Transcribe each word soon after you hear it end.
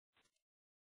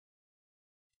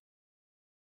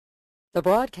The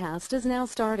broadcast is now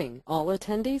starting. All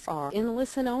attendees are in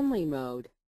listen-only mode.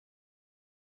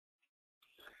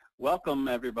 Welcome,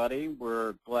 everybody.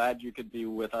 We're glad you could be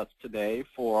with us today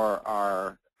for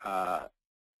our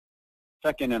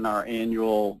second in our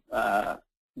annual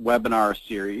webinar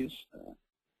series,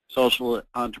 Social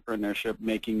Entrepreneurship,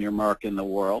 Making Your Mark in the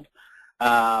World.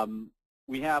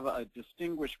 We have a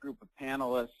distinguished group of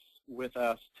panelists with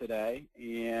us today,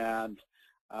 and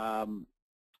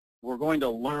we're going to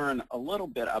learn a little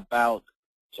bit about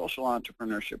social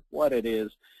entrepreneurship, what it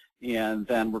is, and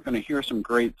then we're going to hear some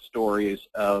great stories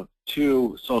of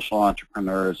two social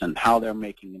entrepreneurs and how they're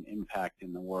making an impact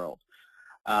in the world.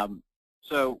 I'd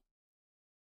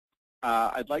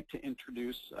like to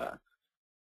introduce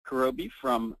Kurobi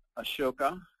from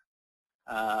Ashoka.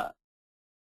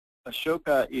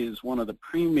 Ashoka is one of the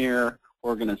premier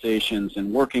organizations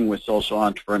in working with social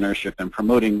entrepreneurship and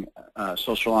promoting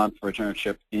social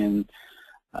entrepreneurship in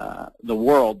the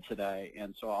world today.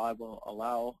 And so I will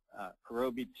allow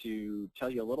Kurobi to tell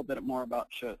you a little bit more about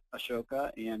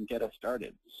Ashoka and get us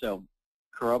started. So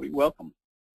Kurobi, welcome.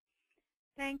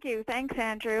 Thank you. Thanks,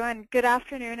 Andrew, and good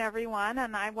afternoon, everyone.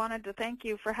 And I wanted to thank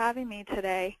you for having me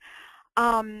today.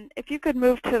 If you could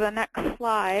move to the next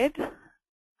slide.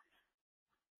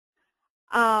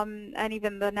 And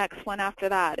even the next one after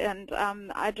that. And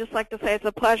I'd just like to say it's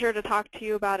a pleasure to talk to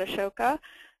you about Ashoka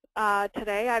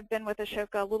today. I've been with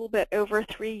Ashoka a little bit over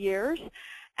 3 years,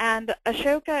 and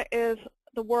Ashoka is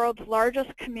the world's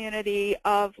largest community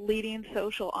of leading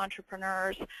social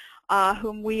entrepreneurs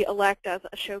whom we elect as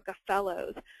Ashoka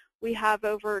Fellows. We have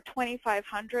over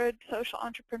 2,500 social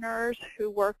entrepreneurs who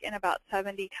work in about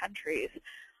 70 countries.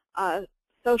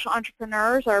 Social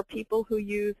entrepreneurs are people who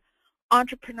use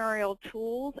entrepreneurial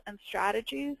tools and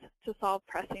strategies to solve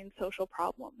pressing social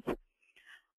problems.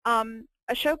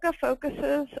 Ashoka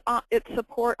focuses its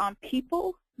support on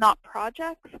people, not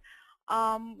projects,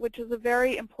 which is a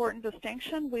very important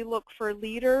distinction. We look for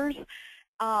leaders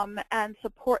and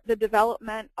support the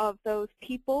development of those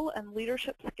people and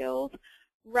leadership skills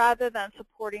rather than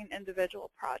supporting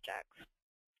individual projects.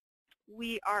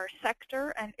 We are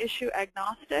sector and issue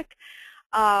agnostic.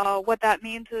 What that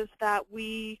means is that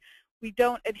we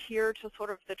don't adhere to sort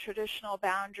of the traditional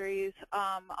boundaries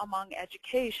among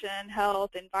education,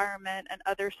 health, environment, and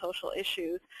other social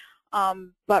issues,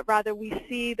 but rather we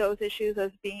see those issues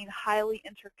as being highly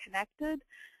interconnected,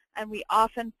 and we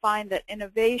often find that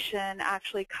innovation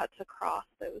actually cuts across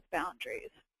those boundaries.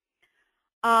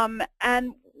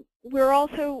 And we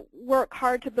also work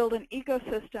hard to build an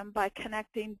ecosystem by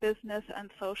connecting business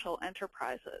and social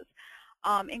enterprises.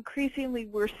 Increasingly,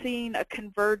 we're seeing a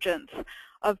convergence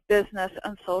of business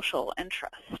and social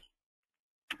interests.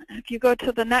 If you go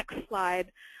to the next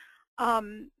slide,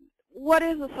 what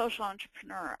is a social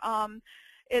entrepreneur?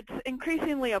 It's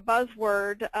increasingly a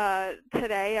buzzword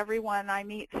today. Everyone I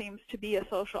meet seems to be a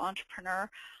social entrepreneur,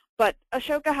 but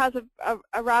Ashoka has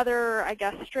a rather, I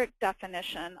guess, strict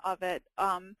definition of it,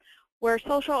 where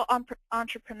social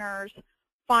entrepreneurs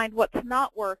find what's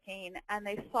not working and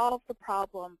they solve the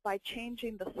problem by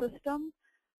changing the system,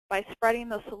 by spreading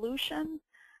the solution,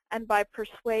 and by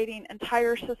persuading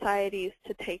entire societies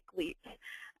to take leaps.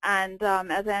 And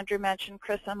as Andrew mentioned,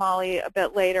 Chris and Molly a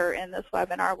bit later in this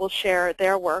webinar will share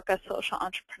their work as social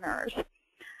entrepreneurs.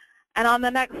 And on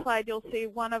the next slide, you'll see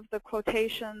one of the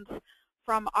quotations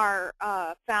from our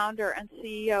founder and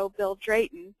CEO, Bill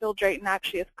Drayton. Bill Drayton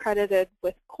actually is credited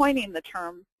with coining the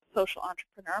term social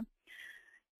entrepreneur.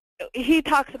 He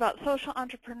talks about social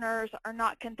entrepreneurs are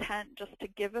not content just to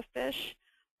give a fish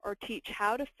or teach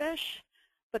how to fish,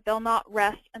 but they'll not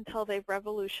rest until they've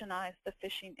revolutionized the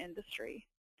fishing industry.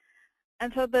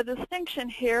 And so the distinction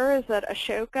here is that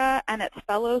Ashoka and its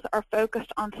fellows are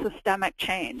focused on systemic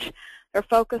change. They're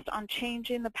focused on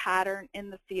changing the pattern in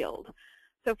the field.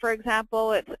 So for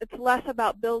example, it's less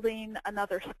about building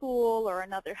another school or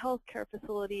another healthcare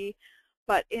facility,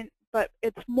 but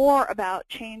it's more about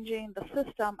changing the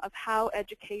system of how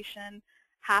education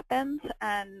happens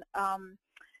and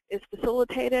is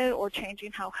facilitated, or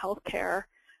changing how healthcare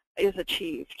is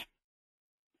achieved.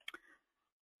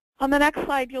 On the next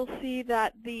slide, you'll see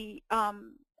that the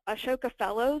Ashoka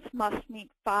Fellows must meet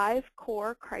 5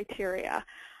 core criteria.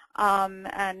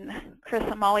 And Chris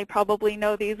and Molly probably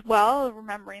know these well,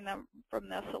 remembering them from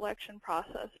the selection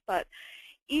process. But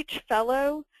each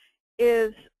fellow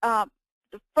is, the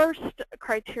first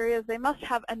criteria is they must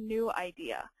have a new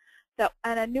idea,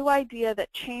 and a new idea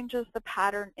that changes the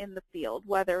pattern in the field,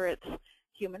 whether it's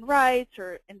human rights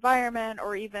or environment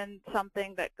or even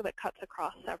something that cuts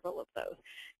across several of those.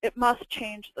 It must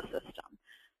change the system.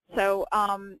 So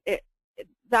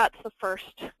that's the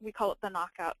first, we call it the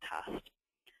knockout test.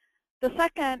 The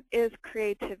second is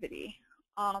creativity.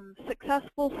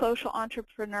 Successful social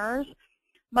entrepreneurs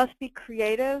must be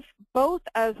creative both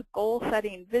as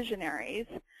goal-setting visionaries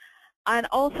and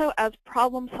also as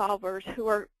problem solvers who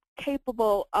are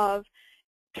capable of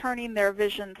turning their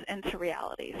visions into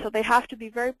reality. So they have to be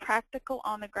very practical,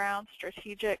 on the ground,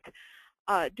 strategic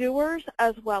doers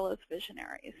as well as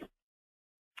visionaries.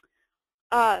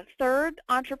 Third,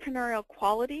 entrepreneurial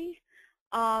quality.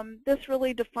 This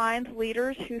really defines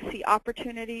leaders who see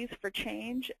opportunities for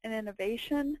change and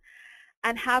innovation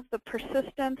and have the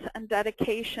persistence and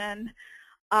dedication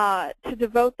to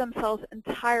devote themselves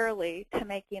entirely to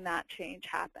making that change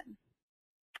happen.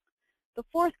 The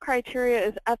fourth criteria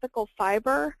is ethical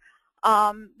fiber.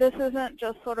 This isn't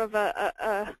just sort of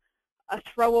a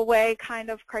throwaway kind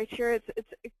of criteria.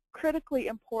 It's critically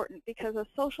important because as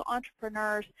social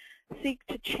entrepreneurs seek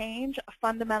to change a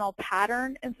fundamental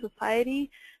pattern in society,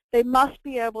 they must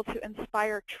be able to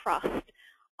inspire trust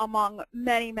among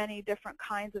many, many different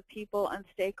kinds of people and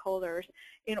stakeholders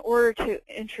in order to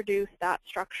introduce that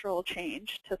structural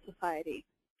change to society.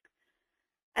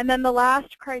 And then the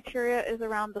last criteria is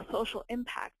around the social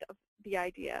impact of the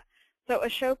idea. So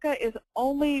Ashoka is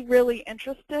only really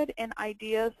interested in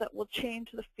ideas that will change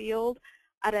the field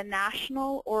at a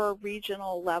national or a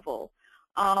regional level.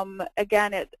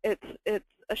 Again,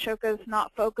 Ashoka is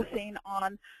not focusing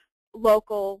on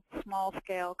local,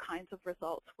 small-scale kinds of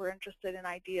results. We're interested in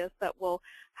ideas that will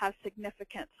have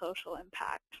significant social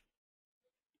impact.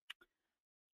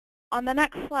 On the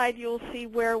next slide, you'll see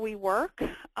where we work.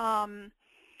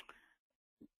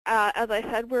 As I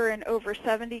said, we're in over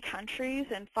 70 countries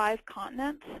and 5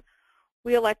 continents.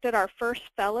 We elected our first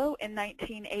fellow in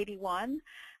 1981,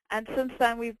 and since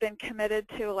then we've been committed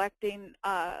to electing,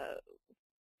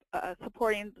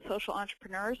 supporting social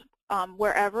entrepreneurs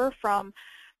wherever, from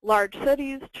large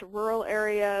cities to rural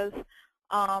areas,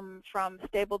 from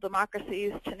stable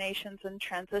democracies to nations in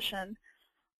transition.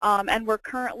 And we're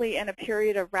currently in a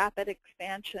period of rapid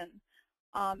expansion.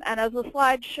 And as the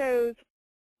slide shows,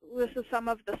 this is some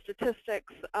of the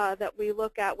statistics that we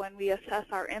look at when we assess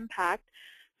our impact.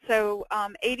 So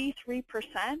 83%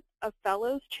 of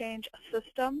fellows change a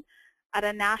system at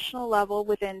a national level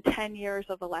within 10 years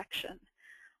of election.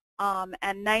 And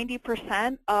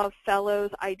 90% of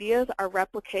fellows' ideas are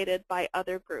replicated by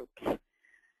other groups.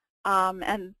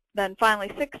 And then finally,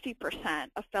 60%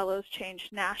 of fellows change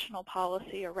national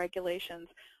policy or regulations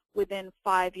within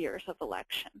 5 years of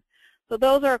election. So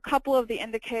those are a couple of the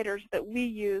indicators that we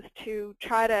use to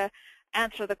try to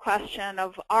answer the question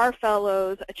of, are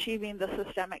fellows achieving the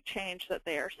systemic change that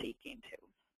they are seeking to?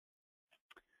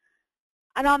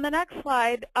 And on the next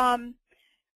slide,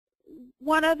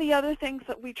 one of the other things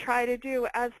that we try to do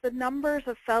as the numbers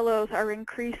of fellows are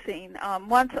increasing,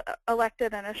 once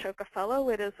elected an Ashoka Fellow,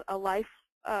 it is a life,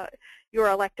 you're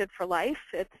elected for life.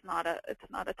 It's not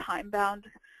a time-bound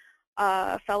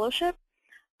fellowship.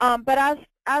 But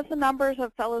as the numbers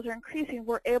of fellows are increasing,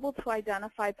 we're able to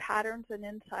identify patterns and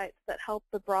insights that help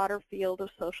the broader field of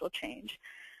social change.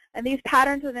 And these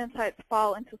patterns and insights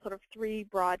fall into sort of 3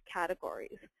 broad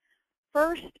categories.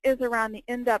 First is around the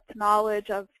in-depth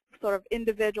knowledge of sort of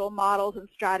individual models and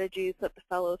strategies that the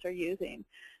fellows are using.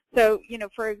 So,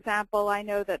 for example, I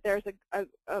know that there's a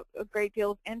great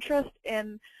deal of interest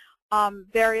in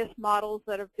various models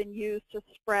that have been used to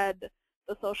spread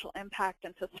the social impact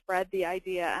and to spread the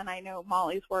idea, and I know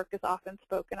Molly's work is often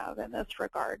spoken of in this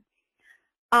regard.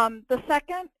 The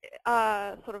second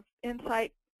sort of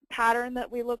insight pattern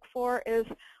that we look for is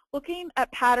looking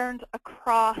at patterns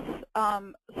across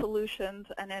solutions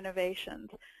and innovations.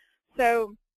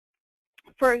 So,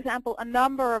 for example, a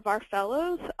number of our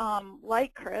fellows,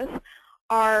 like Chris,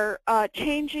 are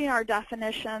changing our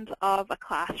definitions of a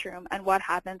classroom and what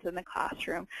happens in the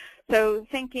classroom. So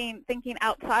thinking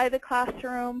outside the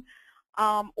classroom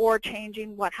or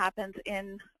changing what happens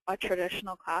in a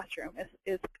traditional classroom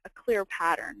is a clear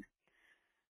pattern.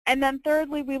 And then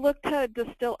thirdly, we look to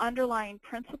distill underlying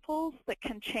principles that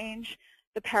can change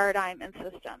the paradigm and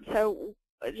system. So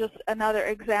just another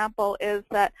example is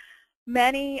that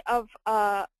many of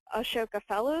Ashoka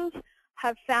Fellows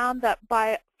have found that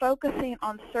by focusing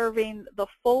on serving the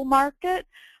full market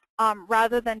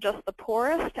rather than just the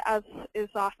poorest, as is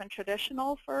often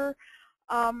traditional for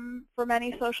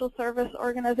many social service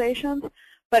organizations,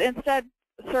 but instead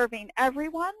serving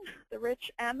everyone, the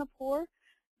rich and the poor,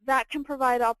 that can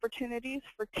provide opportunities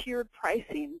for tiered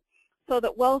pricing so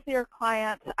that wealthier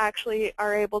clients actually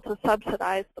are able to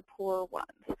subsidize the poorer ones.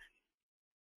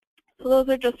 So those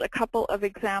are just a couple of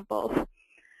examples.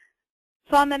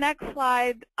 So on the next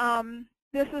slide,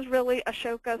 this is really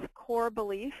Ashoka's core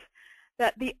belief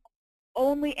that the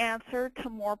only answer to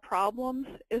more problems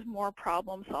is more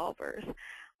problem solvers.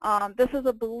 This is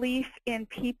a belief in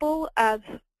people as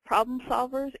problem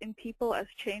solvers, in people as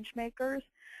change makers,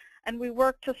 and we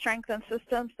work to strengthen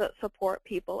systems that support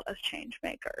people as change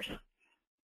makers.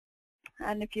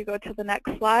 And if you go to the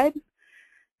next slide,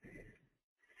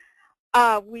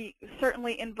 we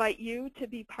certainly invite you to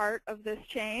be part of this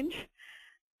change.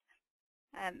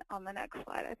 And on the next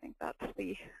slide, I think that's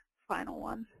the final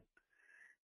one.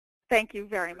 Thank you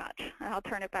very much. And I'll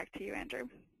turn it back to you, Andrew.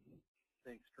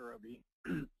 Thanks, Karobi.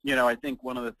 You know, I think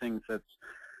one of the things that's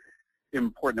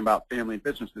important about family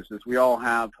businesses is we all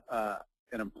have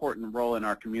an important role in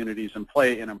our communities and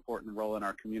play an important role in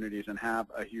our communities and have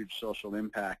a huge social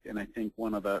impact. And I think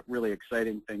one of the really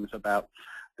exciting things about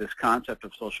this concept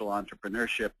of social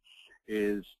entrepreneurship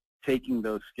is taking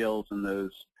those skills and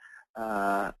those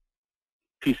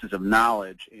pieces of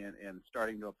knowledge and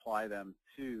starting to apply them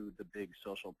to the big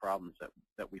social problems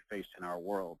that we face in our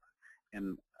world.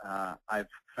 And I've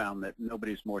found that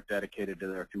nobody's more dedicated to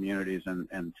their communities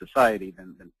and society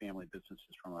than family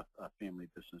businesses from a family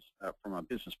business, from a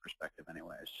business perspective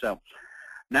anyway. So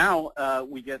now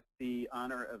we get the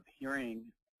honor of hearing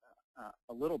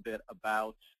a little bit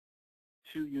about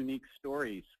two unique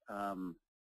stories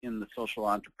in the social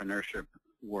entrepreneurship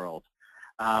world.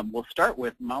 We'll start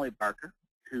with Molly Barker,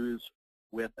 who's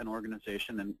with an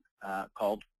organization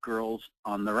called Girls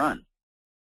on the Run.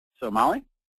 So Molly?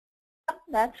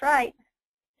 That's right.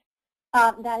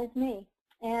 That is me.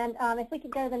 And if we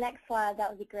could go to the next slide, that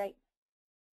would be great.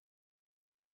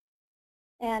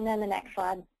 And then the next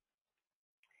slide.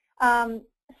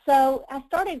 So I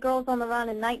started Girls on the Run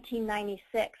in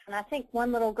 1996, and I think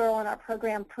one little girl in our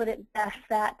program put it best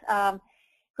that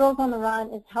Girls on the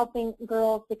Run is helping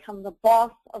girls become the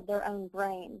boss of their own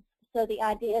brains. So the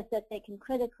idea is that they can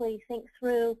critically think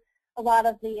through a lot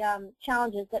of the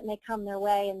challenges that may come their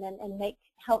way and make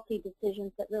healthy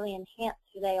decisions that really enhance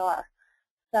who they are.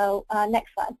 So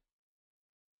next slide.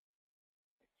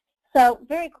 So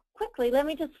very quickly, let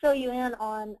me just fill you in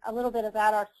on a little bit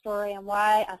about our story and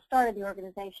why I started the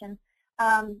organization.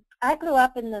 I grew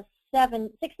up in the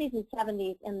 60s and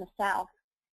 70s in the South.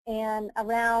 And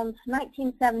around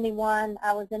 1971,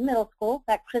 I was in middle school,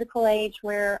 that critical age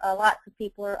where lots of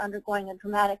people are undergoing a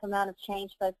dramatic amount of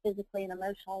change, both physically and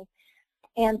emotionally,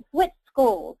 and switched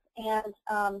schools.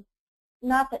 And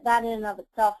not that that in and of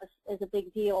itself is a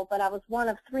big deal, but I was one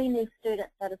of 3 new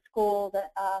students at a school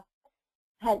that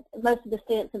most of the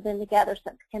students have been together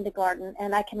since kindergarten,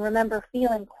 and I can remember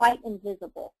feeling quite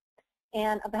invisible.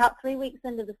 And about 3 weeks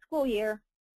into the school year,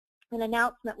 an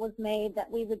announcement was made that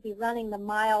we would be running the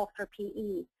mile for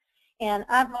PE. And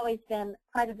I've always been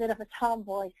quite a bit of a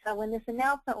tomboy, so when this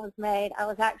announcement was made, I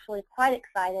was actually quite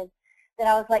excited that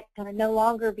I was like going to no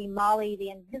longer be Molly the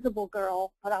invisible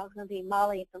girl, but I was going to be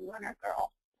Molly the runner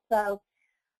girl. So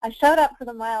I showed up for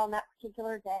the mile on that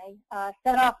particular day,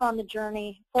 set off on the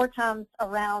journey 4 times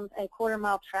around a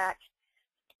quarter-mile track,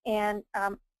 and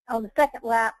on the second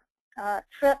lap,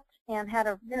 tripped and had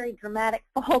a very dramatic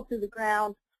fall to the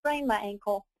ground, sprained my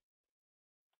ankle.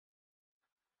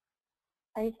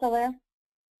 Are you still there?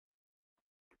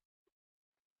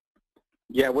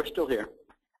 Yeah, we're still here.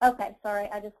 Okay, sorry,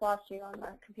 I just lost you on my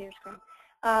computer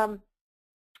screen.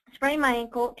 Sprained my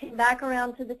ankle, came back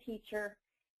around to the teacher,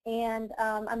 and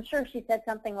I'm sure she said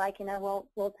something like, you know,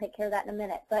 we'll take care of that in a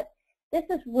minute. But this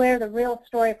is where the real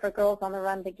story for Girls on the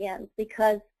Run begins,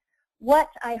 because what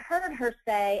I heard her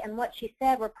say and what she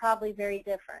said were probably very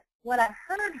different. What I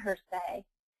heard her say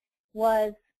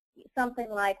was something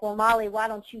like, well, Molly, why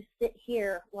don't you sit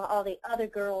here while all the other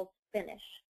girls finish?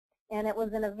 And it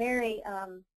was in a very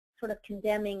sort of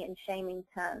condemning and shaming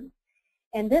tone.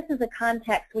 And this is a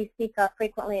context we speak of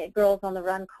frequently at Girls on the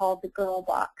Run called the girl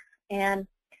box. And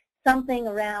something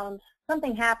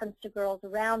happens to girls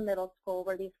around middle school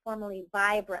where these formerly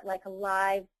vibrant, like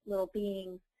alive little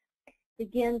beings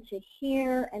begin to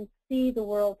hear and see the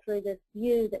world through this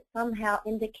view that somehow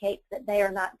indicates that they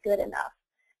are not good enough.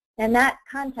 And that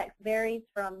context varies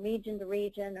from region to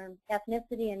region, or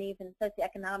ethnicity and even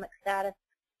socioeconomic status.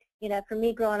 You know, for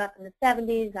me growing up in the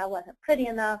 70s, I wasn't pretty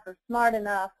enough or smart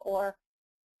enough or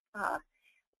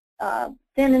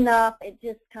thin enough. It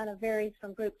just kind of varies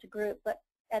from group to group. But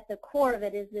at the core of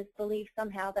it is this belief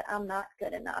somehow that I'm not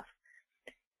good enough.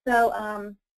 So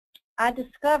I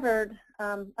discovered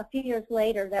a few years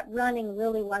later that running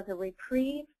really was a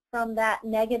reprieve from that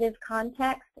negative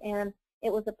context, and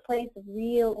it was a place of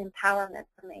real empowerment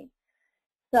for me.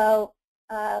 So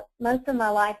most of my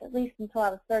life, at least until I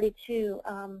was 32,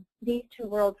 these two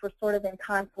worlds were sort of in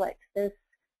conflict. This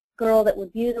girl that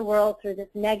would view the world through this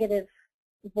negative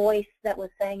voice that was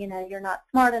saying, you know, you're not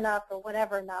smart enough or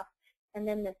whatever enough, and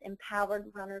then this empowered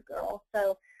runner girl.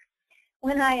 So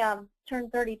when I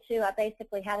turned 32, I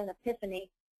basically had an epiphany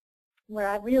where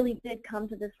I really did come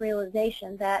to this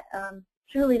realization that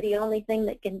truly the only thing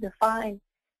that can define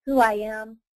who I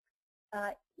am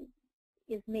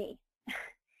is me.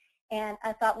 And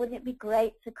I thought, wouldn't it be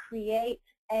great to create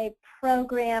a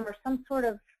program or some sort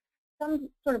of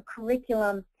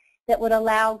curriculum that would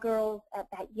allow girls at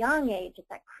that young age, at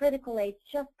that critical age,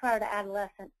 just prior to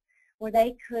adolescence, where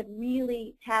they could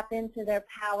really tap into their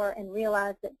power and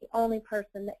realize that the only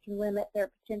person that can limit their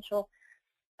potential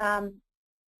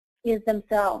is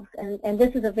themselves. And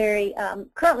this is a very,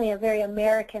 currently a very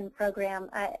American program.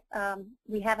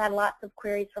 We have had lots of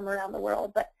queries from around the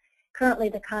world, but currently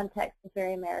the context is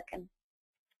very American.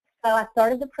 So I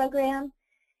started the program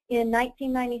in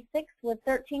 1996 with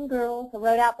 13 girls. I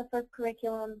wrote out the first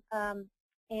curriculum,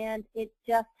 and it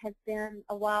just has been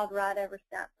a wild ride ever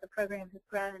since. The program has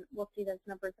grown, and we'll see those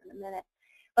numbers in a minute.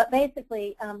 But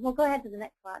basically, we'll go ahead to the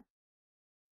next slide.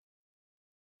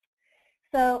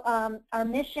 So our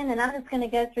mission, and I'm just going to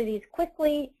go through these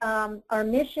quickly. Our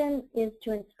mission is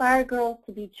to inspire girls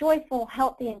to be joyful,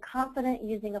 healthy, and confident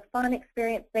using a fun,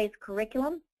 experience-based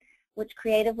curriculum, which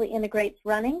creatively integrates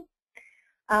running.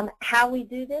 How we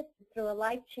do this is through a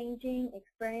life-changing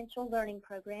experiential learning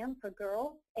program for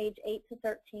girls age 8 to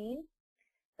 13.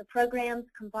 The programs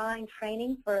combine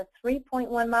training for a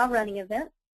 3.1-mile running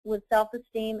event with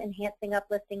self-esteem enhancing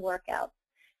uplifting workouts.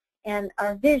 And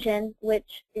our vision,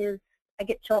 which is, I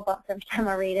get chill bumps every time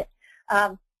I read it,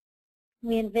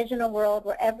 we envision a world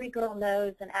where every girl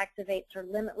knows and activates her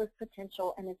limitless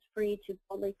potential and is free to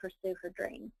boldly pursue her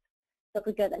dreams. So if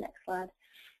we go to the next slide.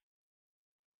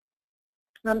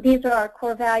 These are our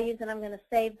core values, and I'm going to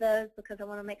save those because I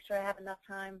want to make sure I have enough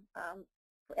time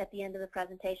at the end of the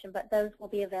presentation, but those will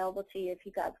be available to you if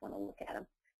you guys want to look at them.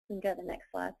 You can go to the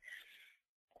next slide.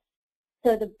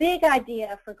 So the big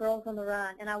idea for Girls on the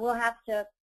Run, and I will have to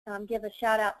give a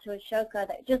shout out to Ashoka,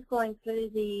 that just going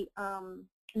through the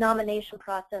nomination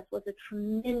process was a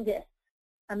tremendous,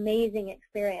 amazing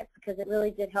experience because it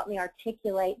really did help me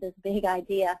articulate this big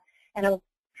idea, and I was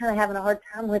kind of having a hard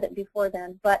time with it before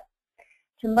then. But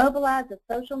to mobilize a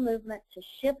social movement to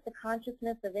shift the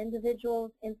consciousness of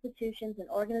individuals, institutions, and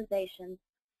organizations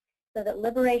so that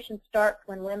liberation starts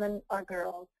when women are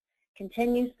girls,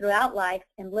 continues throughout life,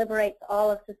 and liberates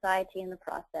all of society in the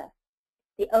process.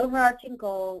 The overarching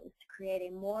goal is to create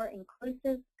a more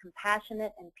inclusive,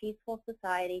 compassionate, and peaceful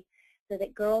society so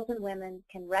that girls and women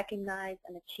can recognize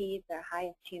and achieve their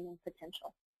highest human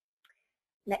potential.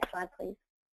 Next slide, please.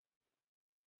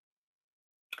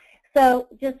 So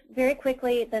just very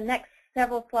quickly, the next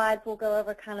several slides will go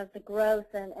over kind of the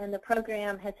growth, and the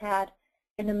program has had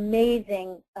an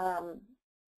amazing,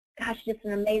 just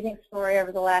an amazing story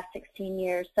over the last 16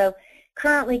 years. So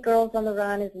currently Girls on the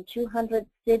Run is in 200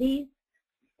 cities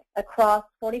across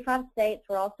 45 states.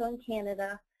 We're also in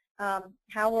Canada.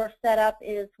 How we're set up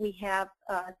is we have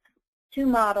two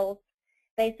models.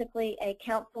 Basically, a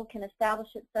council can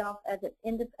establish itself as an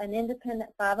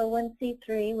independent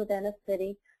 501c3 within a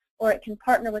city, or it can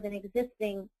partner with an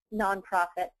existing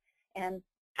nonprofit, and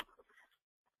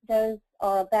those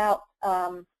are about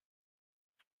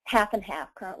half and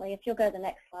half currently. If you'll go to the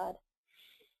next slide.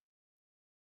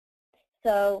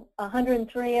 So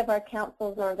 103 of our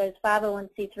councils are those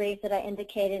 501c3s that I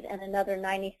indicated, and another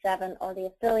 97 are the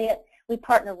affiliate. We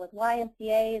partner with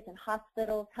YMCAs and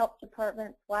hospitals, health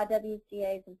departments,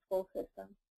 YWCAs, and school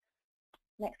systems.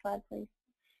 Next slide, please.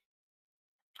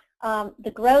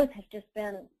 The growth has just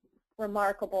been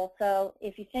remarkable. So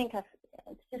if you think,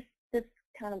 this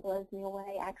kind of blows me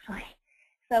away, actually.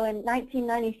 So in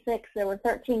 1996, there were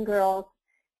 13 girls,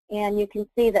 and you can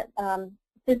see that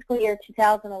fiscal year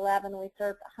 2011, we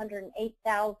served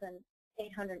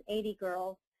 108,880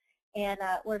 girls, and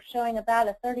we're showing about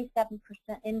a 37%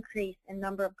 increase in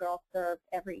number of girls served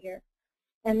every year.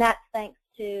 And that's thanks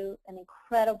to an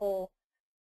incredible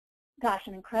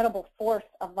force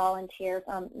of volunteers.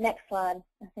 Next slide,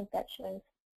 I think that shows.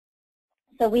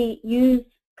 So we use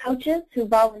coaches who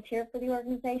volunteer for the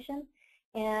organization,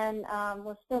 and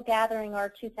we're still gathering our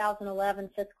 2011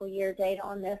 fiscal year data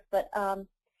on this, but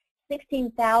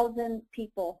 16,000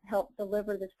 people help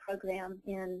deliver this program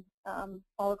in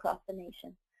all across the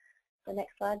nation. So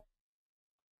next slide.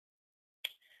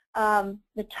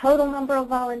 The total number of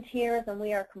volunteers, and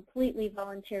we are completely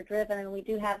volunteer driven, and we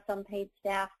do have some paid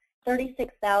staff.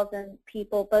 36,000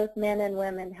 people, both men and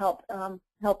women, help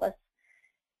us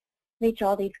reach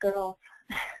all these girls.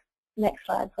 Next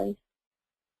slide, please.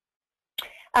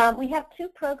 We have two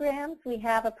programs. We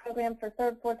have a program for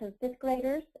 3rd, 4th, and 5th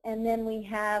graders, and then we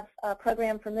have a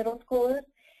program for middle schoolers.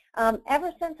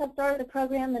 Ever since I started the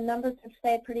program, the numbers have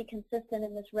stayed pretty consistent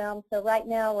in this realm. So right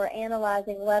now we're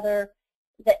analyzing whether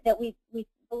that we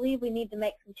believe we need to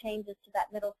make some changes to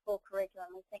that middle school curriculum.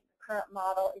 We think the current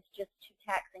model is just too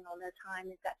taxing on their time.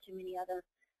 They've got too many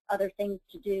other things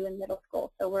to do in middle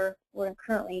school. So we're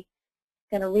currently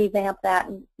going to revamp that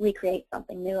and recreate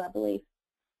something new, I believe.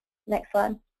 Next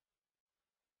slide.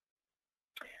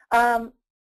 I'm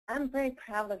very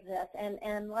proud of this,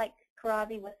 and like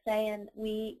Karavi was saying,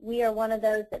 we are one of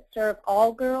those that serve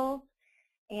all girls,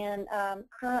 and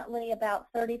currently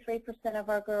about 33% of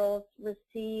our girls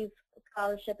receive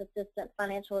scholarship assistance,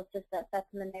 financial assistance. That's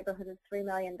in the neighborhood of $3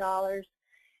 million,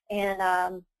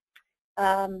 and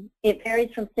it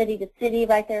varies from city to city.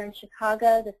 Right there in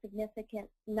Chicago, the significant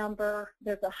number,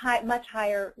 there's a much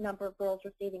higher number of girls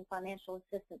receiving financial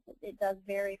assistance. It does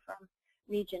vary from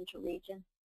region to region.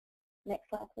 Next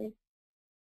slide, please.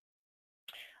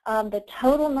 The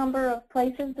total number of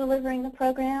places delivering the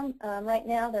program, right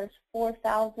now there's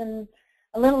 4,000,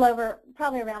 a little over,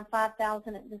 probably around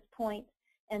 5,000 at this point,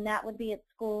 and that would be at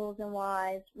schools and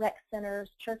Ys, rec centers,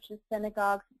 churches,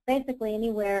 synagogues, basically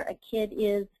anywhere a kid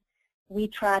is, we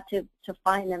try to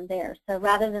find them there. So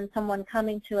rather than someone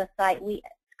coming to a site,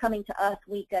 coming to us,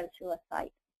 we go to a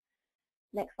site.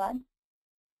 Next slide.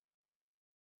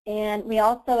 And we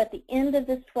also, at the end of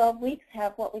this 12 weeks,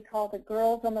 have what we call the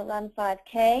Girls on the Run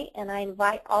 5K, and I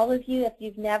invite all of you, if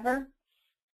you've never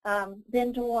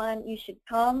been to one, you should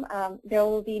come. There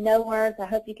will be no words. I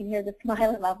hope you can hear the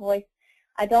smile in my voice.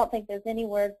 I don't think there's any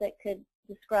words that could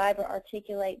describe or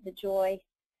articulate the joy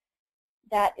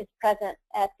that is present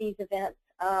at these events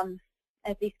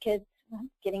as these kids,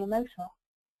 I'm getting emotional,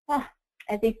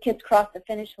 as these kids cross the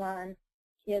finish line.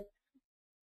 It's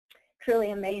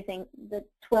truly amazing. The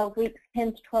 12 weeks,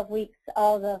 10 to 12 weeks,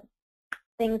 all the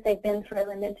things they've been through,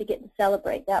 and then to get to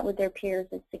celebrate that with their peers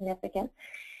is significant.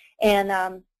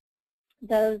 And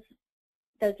those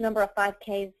number of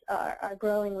 5Ks are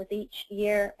growing with each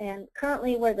year, and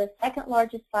currently we're the second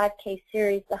largest 5K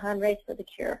series behind Race for the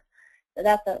Cure. So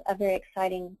that's a very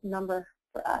exciting number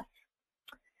for us.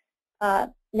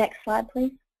 Next slide,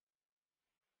 please.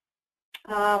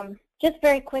 Just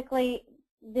very quickly,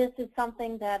 this is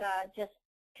something that just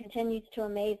continues to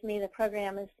amaze me. The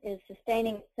program is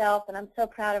sustaining itself, and I'm so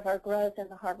proud of our growth and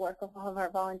the hard work of all of our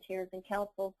volunteers and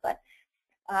councils. But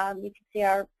you can see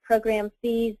our program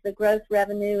fees, the gross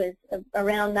revenue is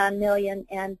around $9 million,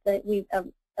 and we've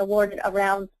awarded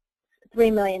around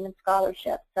 $3 million in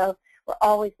scholarships. So we're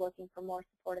always looking for more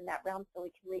support in that realm so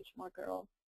we can reach more girls.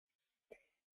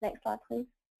 Next slide, please.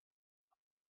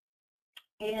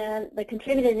 And the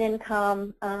contributed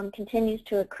income continues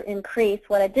to increase.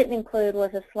 What I didn't include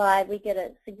was a slide. We get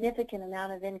a significant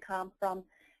amount of income from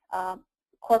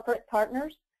corporate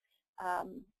partners.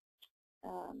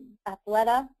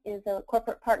 Athleta is a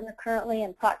corporate partner currently,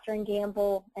 and Procter &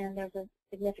 Gamble, and there's a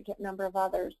significant number of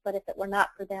others. But if it were not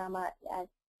for them,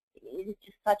 it's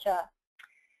just such a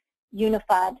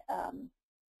unified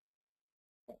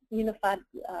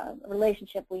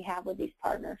relationship we have with these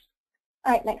partners.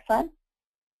 All right, next slide.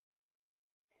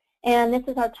 And this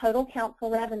is our total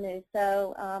council revenue.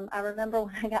 So I remember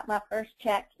when I got my first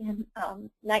check in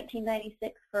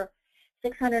 1996 for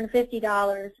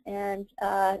 $650, and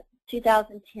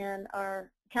 2010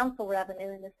 our council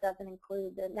revenue, and this doesn't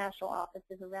include the national office,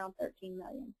 is around $13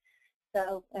 million.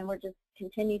 So, and we're just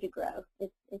continue to grow.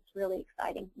 It's really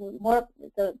exciting.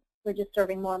 We're just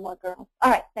serving more and more girls.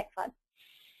 All right, next slide.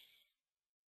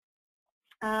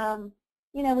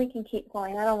 You know, we can keep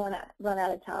going. I don't want to run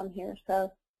out of time here.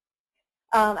 So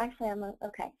actually,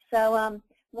 okay. So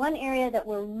one area that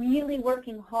we're really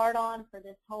working hard on for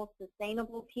this whole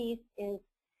sustainable piece is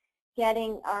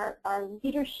getting our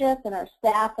leadership and our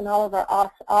staff and all of our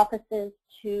offices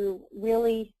to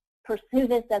really pursue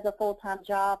this as a full-time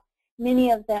job.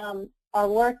 Many of them are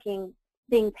working,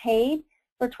 being paid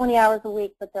for 20 hours a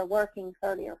week, but they're working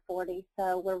 30 or 40.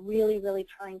 So we're really, really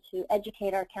trying to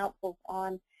educate our councils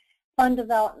on fund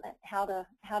development, how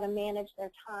to manage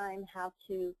their time, how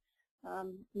to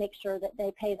make sure that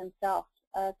they pay themselves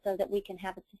so that we can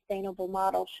have a sustainable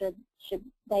model. Should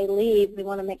they leave, we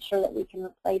want to make sure that we can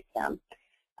replace them.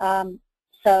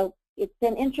 So it's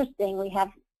been interesting. We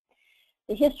have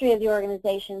the history of the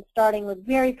organization starting with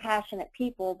very passionate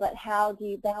people, but how do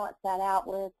you balance that out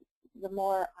with the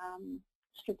more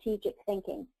strategic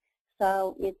thinking?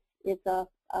 So it's a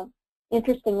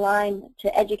interesting line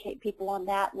to educate people on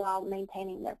that while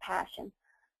maintaining their passion.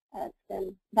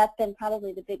 That's been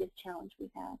probably the biggest challenge we've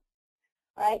had.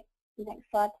 All right, next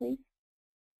slide, please.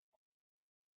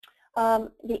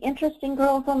 The interest in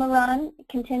Girls on the Run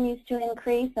continues to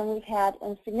increase, and we've had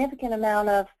a significant amount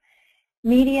of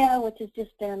media, which has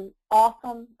just been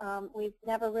awesome. We've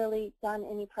never really done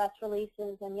any press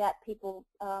releases, and yet people,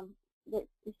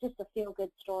 it's just a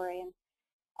feel-good story, and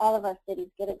all of our cities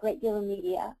get a great deal of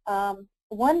media.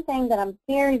 One thing that I'm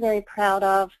very, very proud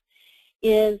of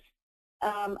is,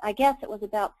 I guess it was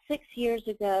about 6 years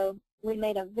ago, we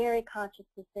made a very conscious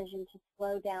decision to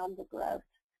slow down the growth.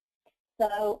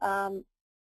 So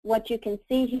what you can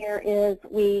see here is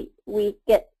we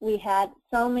had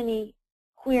so many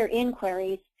queer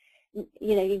inquiries.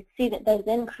 You know, you can see that those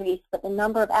increased, but the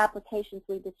number of applications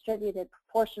we distributed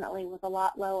proportionately was a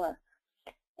lot lower.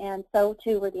 And so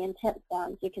too were the intent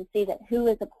forms. You can see that who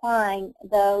is applying,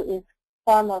 though, is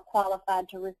far more qualified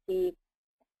to receive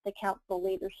the council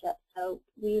leadership. So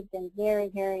we've been very,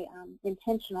 very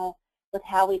intentional with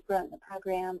how we've grown the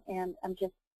program, and I'm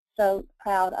just so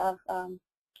proud of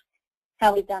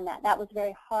how we've done that. That was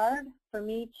very hard for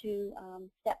me to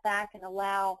step back and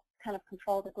allow kind of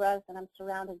control the growth, and I'm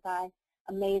surrounded by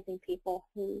amazing people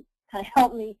who kind of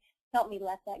help me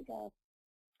let that go.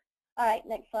 All right,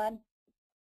 next slide.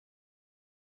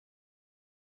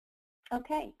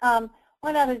 Okay.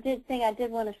 One other thing I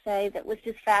did want to say that was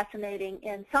just fascinating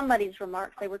in somebody's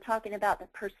remarks, they were talking about the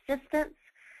persistence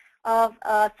of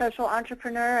a social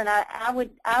entrepreneur, and I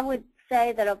would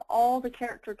say that of all the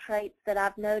character traits that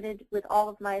I've noted with all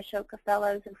of my Ashoka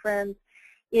fellows and friends,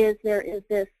 there is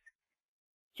this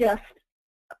just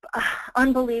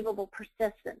unbelievable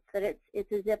persistence, that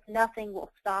it's as if nothing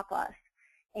will stop us.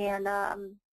 And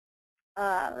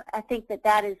I think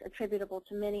that is attributable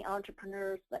to many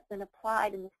entrepreneurs, but when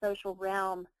applied in the social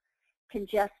realm can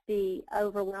just be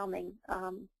overwhelming.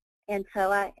 And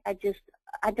so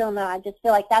I don't know, I just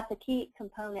feel like that's a key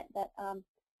component that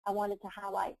I wanted to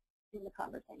highlight in the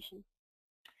conversation.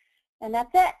 And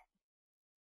that's it.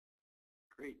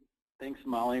 Great. Thanks,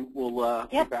 Molly. We'll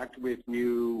get back with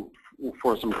you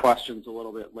for some questions a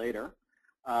little bit later.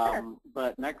 Sure.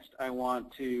 But next I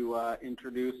want to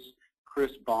introduce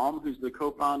Chris Baum, who's the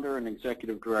co-founder and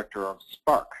executive director of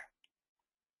Spark.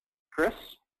 Chris?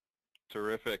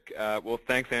 Terrific. Well,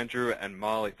 thanks, Andrew, and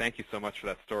Molly. Thank you so much for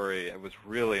that story. It was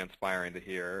really inspiring to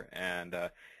hear. And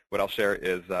what I'll share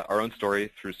is our own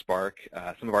story through Spark,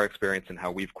 some of our experience and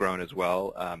how we've grown as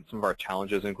well, some of our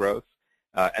challenges in growth,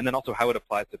 and then also how it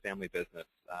applies to family business.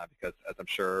 Because as I'm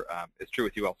sure is true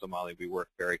with you also, Molly, we work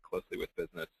very closely with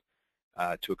business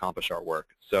to accomplish our work.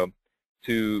 So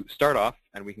to start off,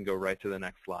 and we can go right to the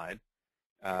next slide,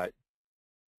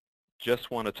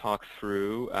 just want to talk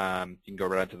through, you can go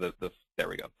right into there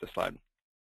we go, the slide,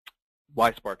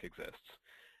 why Spark exists.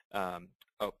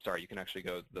 Oh, sorry, you can actually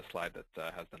go to the slide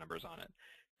that has the numbers on it.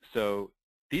 So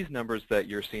these numbers that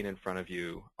you're seeing in front of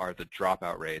you are the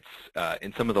dropout rates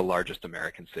in some of the largest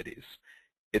American cities.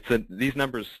 These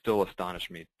numbers still astonish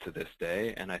me to this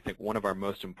day, and I think one of our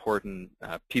most important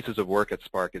pieces of work at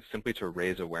Spark is simply to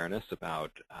raise awareness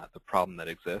about the problem that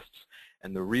exists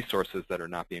and the resources that are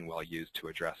not being well used to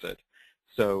address it.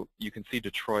 So you can see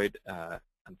Detroit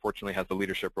unfortunately has the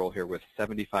leadership role here with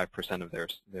 75% of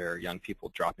their young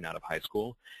people dropping out of high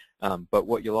school. But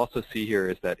what you'll also see here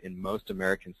is that in most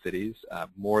American cities,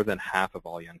 more than half of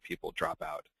all young people drop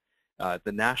out.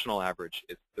 The national average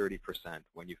is 30%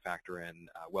 when you factor in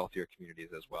wealthier communities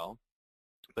as well.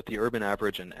 But the urban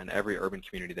average and every urban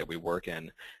community that we work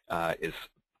in is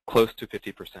close to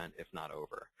 50%, if not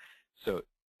over. So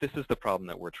this is the problem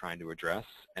that we're trying to address.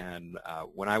 And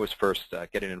when I was first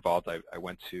getting involved, I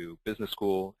went to business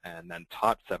school and then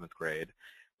taught 7th grade,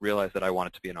 realized that I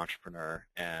wanted to be an entrepreneur.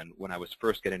 And when I was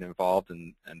first getting involved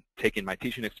and taking my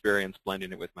teaching experience,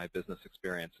 blending it with my business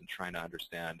experience and trying to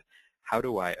understand how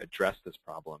do I address this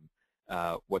problem,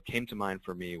 what came to mind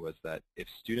for me was that if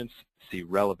students see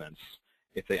relevance,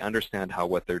 if they understand how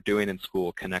what they're doing in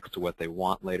school connects to what they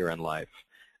want later in life,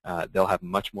 they'll have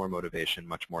much more motivation,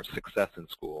 much more success in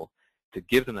school. To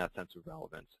give them that sense of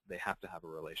relevance, they have to have a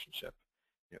relationship.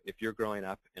 You know, if you're growing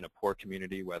up in a poor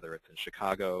community, whether it's in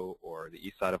Chicago or the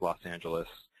east side of Los Angeles,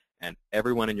 and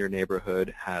everyone in your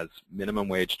neighborhood has minimum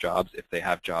wage jobs, if they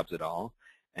have jobs at all,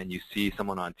 and you see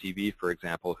someone on TV, for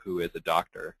example, who is a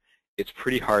doctor, it's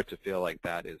pretty hard to feel like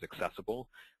that is accessible.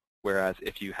 Whereas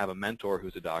if you have a mentor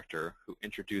who's a doctor who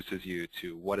introduces you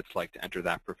to what it's like to enter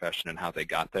that profession and how they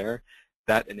got there,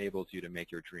 that enables you to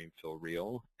make your dream feel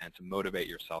real and to motivate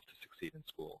yourself to succeed in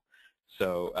school.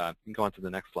 So you can go on to the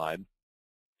next slide.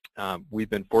 We've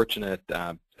been fortunate,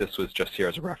 this was just here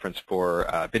as a reference for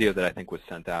a video that I think was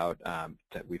sent out,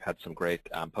 that we've had some great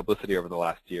publicity over the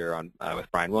last year on,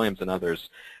 with Brian Williams and others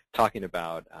talking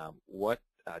about what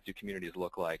do communities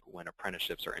look like when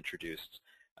apprenticeships are introduced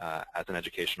as an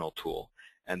educational tool.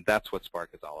 And that's what Spark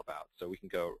is all about. So we can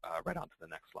go right on to the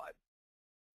next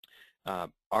slide.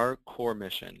 Our core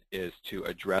mission is to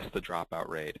address the dropout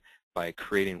rate by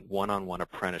creating one-on-one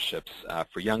apprenticeships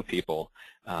for young people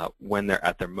when they're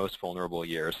at their most vulnerable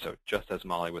years. So just as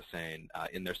Molly was saying,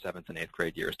 in their 7th and 8th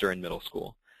grade years during middle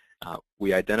school.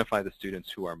 We identify the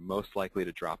students who are most likely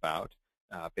to drop out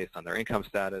based on their income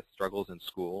status, struggles in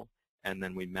school, and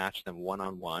then we match them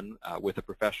one-on-one with a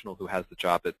professional who has the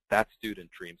job that that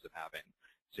student dreams of having.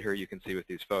 So here you can see with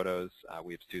these photos,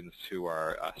 we have students who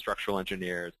are structural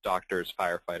engineers, doctors,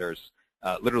 firefighters,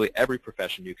 literally every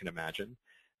profession you can imagine.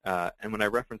 And when I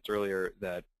referenced earlier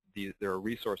that there are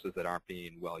resources that aren't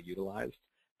being well utilized,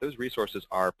 those resources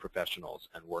are professionals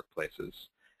and workplaces.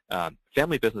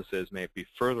 Family businesses may be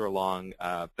further along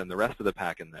than the rest of the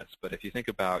pack in this, but if you think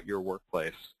about your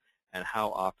workplace and how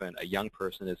often a young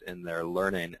person is in there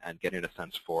learning and getting a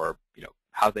sense for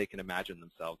how they can imagine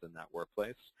themselves in that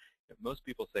workplace, most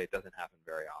people say it doesn't happen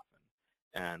very often.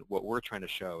 And what we're trying to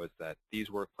show is that these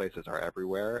workplaces are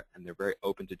everywhere, and they're very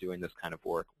open to doing this kind of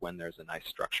work when there's a nice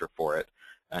structure for it.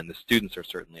 And the students are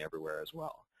certainly everywhere as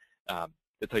well.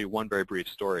 To tell you one very brief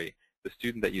story, the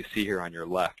student that you see here on your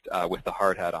left with the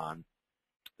hard hat on,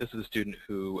 this is a student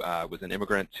who was an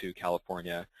immigrant to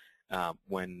California.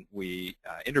 When we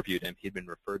interviewed him, he'd been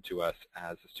referred to us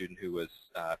as a student who was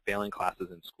failing classes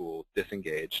in school,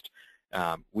 disengaged.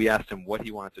 We asked him what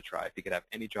he wanted to try. If he could have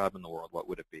any job in the world, what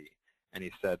would it be? And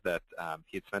he said that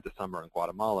he had spent the summer in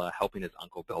Guatemala helping his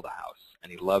uncle build a house,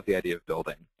 and he loved the idea of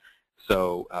building.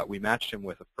 So we matched him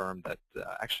with a firm that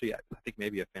actually, I think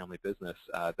maybe a family business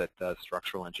that does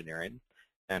structural engineering.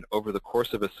 And over the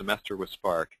course of a semester with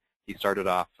Spark, he started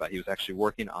off, he was actually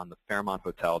working on the Fairmont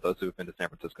Hotel. Those who have been to San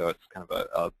Francisco, it's kind of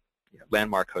a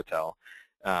landmark hotel.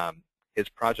 His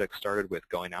project started with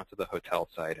going out to the hotel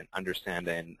site and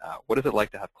understanding what is it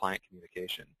like to have client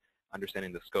communication,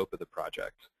 understanding the scope of the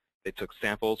project. They took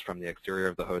samples from the exterior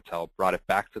of the hotel, brought it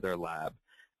back to their lab.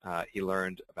 He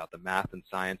learned about the math and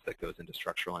science that goes into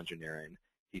structural engineering.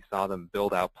 He saw them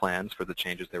build out plans for the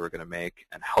changes they were going to make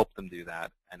and helped them do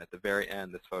that. And at the very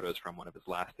end, this photo is from one of his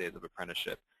last days of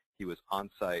apprenticeship. He was on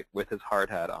site with his hard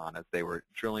hat on as they were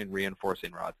drilling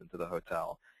reinforcing rods into the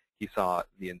hotel. He saw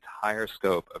the entire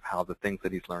scope of how the things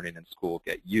that he's learning in school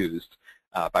get used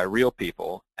by real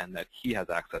people, and that he has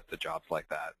access to jobs like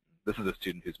that. This is a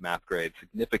student whose math grade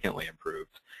significantly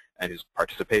improved and whose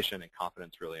participation and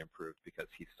confidence really improved because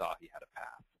he saw he had a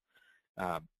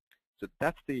path. So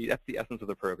that's the essence of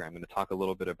the program. I'm going to talk a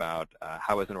little bit about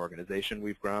how as an organization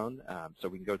we've grown. So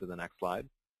we can go to the next slide.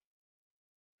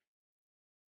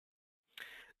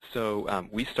 So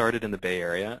we started in the Bay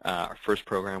Area. Our first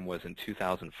program was in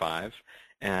 2005.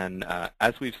 And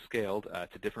as we've scaled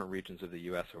to different regions of the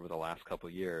U.S. over the last couple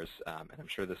of years, and I'm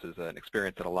sure this is an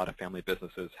experience that a lot of family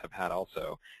businesses have had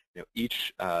also,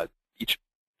 each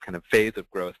kind of phase of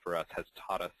growth for us has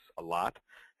taught us a lot,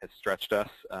 has stretched us,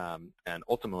 and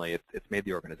ultimately it's made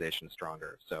the organization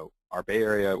stronger. So our Bay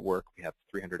Area work, we have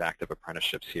 300 active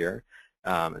apprenticeships here,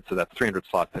 and so that's 300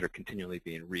 slots that are continually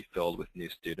being refilled with new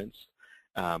students.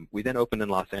 We then opened in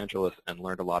Los Angeles and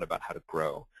learned a lot about how to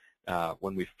grow.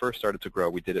 When we first started to grow,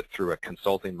 we did it through a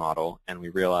consulting model, and we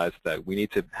realized that we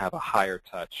need to have a higher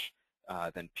touch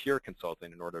than pure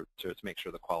consulting in order to make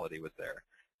sure the quality was there.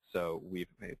 So we've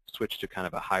switched to kind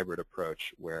of a hybrid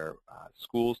approach where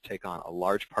schools take on a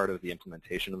large part of the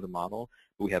implementation of the model,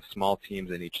 but we have small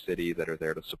teams in each city that are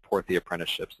there to support the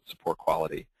apprenticeships and support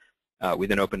quality. We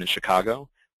then opened in Chicago,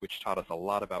 which taught us a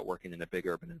lot about working in a big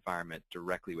urban environment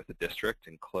directly with the district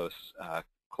in close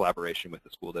collaboration with the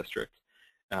school district.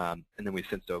 And then we've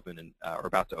since opened and are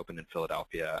about to open in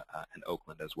Philadelphia and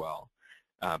Oakland as well.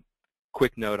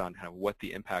 Quick note on kind of what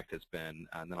the impact has been,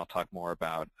 and then I'll talk more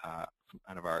about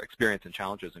kind of our experience and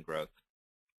challenges in growth.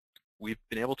 We've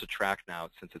been able to track now,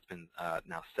 since it's been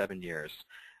now 7 years,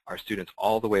 our students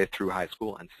all the way through high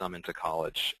school and some into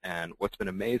college. And what's been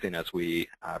amazing as we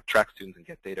track students and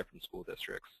get data from school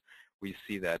districts, we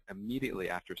see that immediately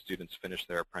after students finish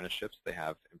their apprenticeships, they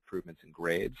have improvements in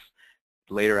grades.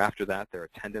 Later after that, their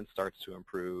attendance starts to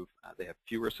improve. They have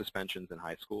fewer suspensions in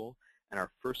high school. And our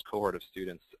first cohort of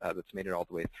students that's made it all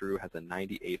the way through has a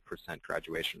 98%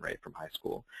 graduation rate from high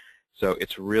school. So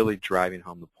it's really driving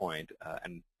home the point.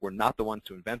 And we're not the ones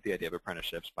to invent the idea of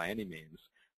apprenticeships by any means,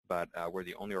 but we're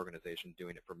the only organization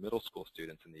doing it for middle school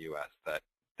students in the U.S. that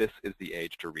this is the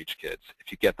age to reach kids.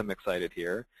 If you get them excited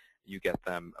here, you get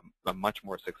them a much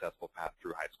more successful path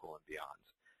through high school and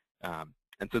beyond.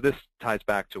 And so this ties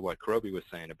back to what Karobi was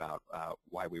saying about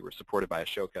why we were supported by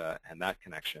Ashoka, and that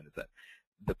connection is that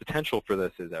the potential for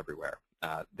this is everywhere.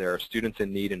 There are students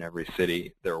in need in every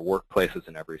city. There are workplaces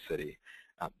in every city.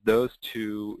 Those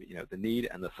two, the need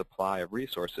and the supply of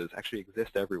resources actually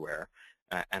exist everywhere.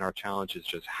 And our challenge is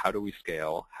just how do we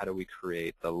scale? How do we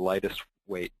create the lightest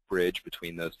weight bridge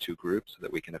between those two groups so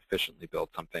that we can efficiently build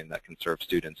something that can serve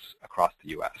students across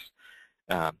the U.S.?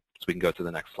 So we can go to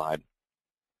the next slide.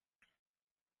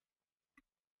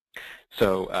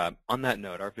 So on that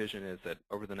note, our vision is that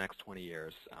over the next 20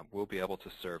 years, we'll be able to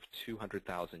serve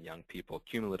 200,000 young people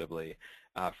cumulatively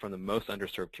from the most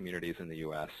underserved communities in the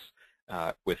U.S.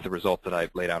 With the results that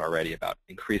I've laid out already about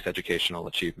increased educational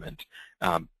achievement.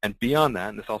 And beyond that,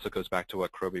 and this also goes back to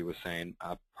what Kroby was saying,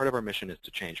 part of our mission is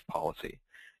to change policy.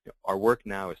 Our work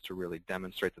now is to really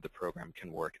demonstrate that the program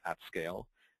can work at scale.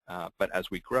 But as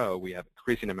we grow, we have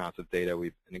increasing amounts of data. We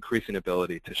have an increasing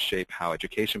ability to shape how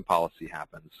education policy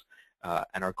happens.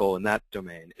 And our goal in that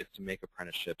domain is to make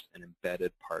apprenticeships an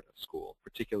embedded part of school,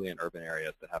 particularly in urban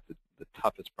areas that have the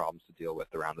toughest problems to deal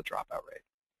with around the dropout rate.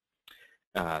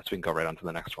 So we can go right on to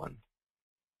the next one.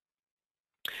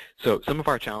 So some of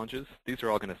our challenges, these are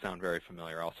all going to sound very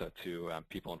familiar also to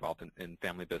people involved in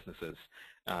family businesses.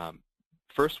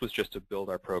 First was just to build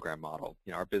our program model,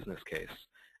 our business case.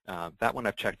 That one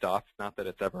I've checked off, not that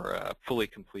it's ever a fully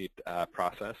complete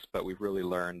process, but we've really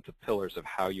learned the pillars of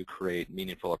how you create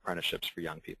meaningful apprenticeships for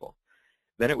young people.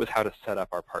 Then it was how to set up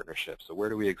our partnerships. So where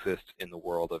do we exist in the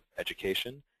world of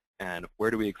education? And where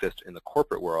do we exist in the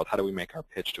corporate world? How do we make our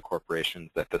pitch to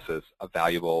corporations that this is a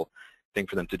valuable thing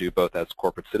for them to do both as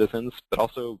corporate citizens, but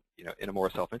also in a more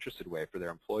self-interested way for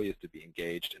their employees to be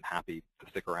engaged and happy to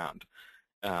stick around?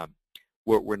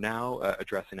 What we're now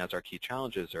addressing as our key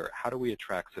challenges are how do we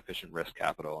attract sufficient risk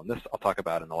capital? And this I'll talk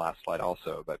about in the last slide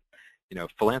also, but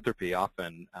philanthropy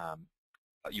often,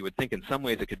 you would think in some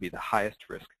ways it could be the highest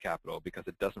risk capital because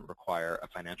it doesn't require a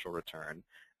financial return,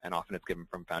 and often it's given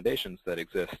from foundations that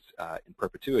exist in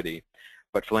perpetuity,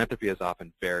 but philanthropy is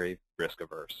often very risk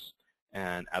averse.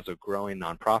 And as a growing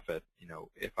nonprofit,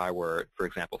 if I were, for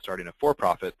example, starting a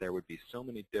for-profit, there would be so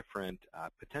many different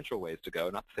potential ways to go,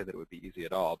 not to say that it would be easy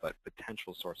at all, but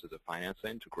potential sources of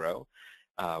financing to grow,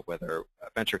 whether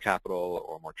venture capital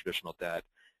or more traditional debt.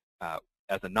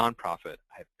 As a nonprofit,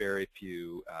 I have very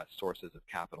few sources of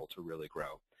capital to really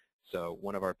grow. So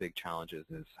one of our big challenges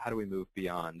is how do we move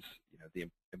beyond the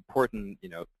important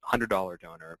 $100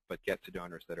 donor, but get to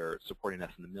donors that are supporting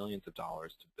us in the millions of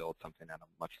dollars to build something at a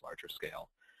much larger scale.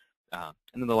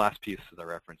 And then the last piece, as I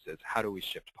referenced, is how do we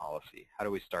shift policy? How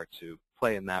do we start to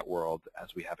play in that world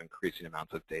as we have increasing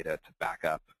amounts of data to back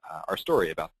up our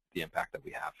story about the impact that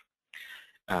we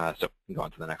have? So we can go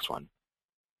on to the next one.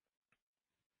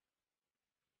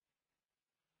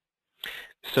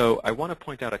 So I want to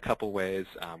point out a couple ways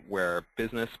where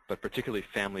business, but particularly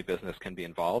family business, can be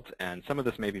involved. And some of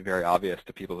this may be very obvious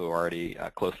to people who are already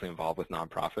closely involved with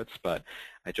nonprofits, but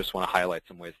I just want to highlight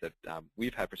some ways that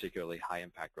we've had particularly high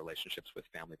impact relationships with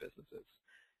family businesses.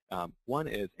 One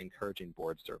is encouraging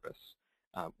board service.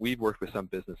 We've worked with some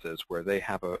businesses where they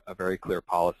have a very clear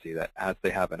policy that as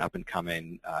they have an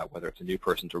up-and-coming, whether it's a new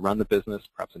person to run the business,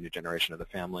 perhaps a new generation of the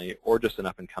family, or just an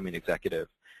up-and-coming executive,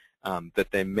 that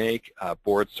they make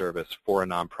board service for a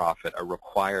nonprofit a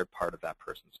required part of that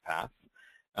person's path.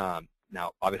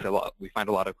 Now, obviously, we find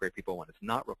a lot of great people when it's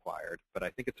not required, but I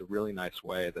think it's a really nice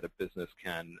way that a business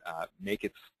can make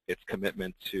its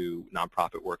commitment to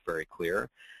nonprofit work very clear,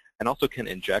 and also can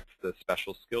inject the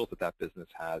special skills that that business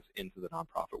has into the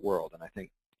nonprofit world. And I think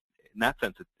in that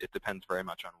sense, it depends very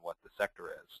much on what the sector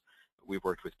is. We've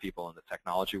worked with people in the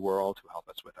technology world who help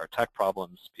us with our tech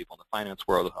problems, people in the finance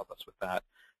world who help us with that,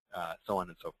 so on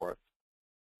and so forth.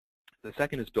 The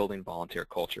second is building volunteer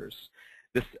cultures.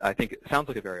 This, I think, sounds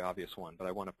like a very obvious one, but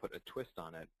I want to put a twist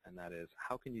on it, and that is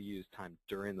how can you use time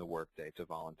during the workday to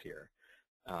volunteer?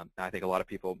 I think a lot of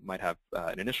people might have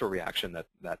an initial reaction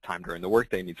that time during the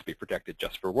workday needs to be protected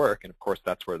just for work, and of course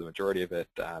that's where the majority of it,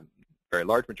 very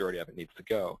large majority of it, needs to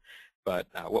go. But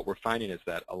what we're finding is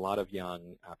that a lot of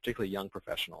young, particularly young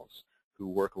professionals who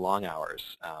work long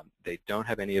hours, they don't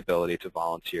have any ability to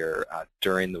volunteer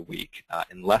during the week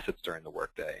unless it's during the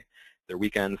workday. Their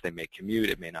weekends, they may commute,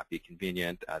 it may not be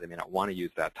convenient, they may not want to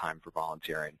use that time for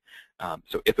volunteering.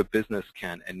 So if a business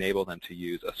can enable them to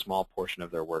use a small portion of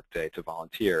their workday to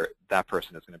volunteer, that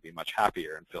person is going to be much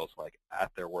happier and feels like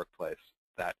at their workplace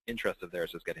that interest of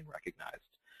theirs is getting recognized.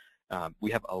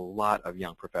 We have a lot of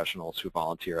young professionals who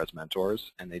volunteer as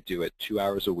mentors, and they do it 2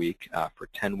 hours a week for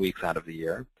 10 weeks out of the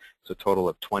year. So a total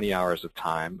of 20 hours of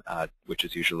time, which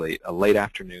is usually a late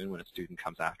afternoon when a student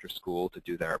comes after school to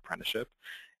do their apprenticeship.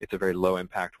 it's a very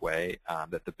low-impact way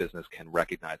that the business can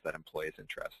recognize that employee's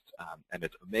interests. And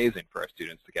it's amazing for our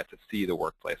students to get to see the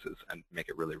workplaces and make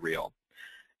it really real.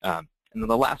 And then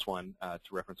the last one, to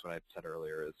reference what I said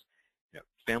earlier, is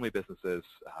family businesses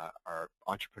are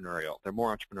entrepreneurial. They're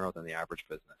more entrepreneurial than the average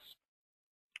business.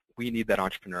 We need that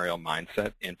entrepreneurial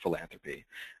mindset in philanthropy.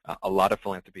 A lot of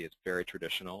philanthropy is very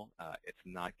traditional. It's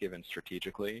not given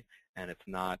strategically, and it's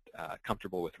not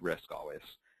comfortable with risk always.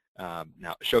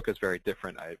 Now, Ashoka is very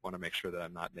different. I want to make sure that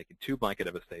I'm not making too blanket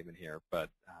of a statement here, but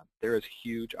there is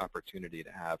huge opportunity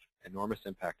to have enormous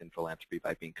impact in philanthropy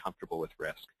by being comfortable with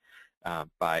risk,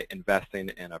 by investing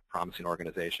in a promising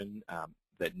organization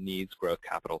that needs growth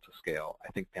capital to scale.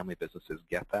 I think family businesses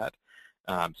get that.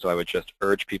 So I would just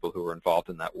urge people who are involved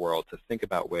in that world to think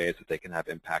about ways that they can have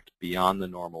impact beyond the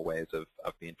normal ways of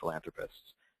being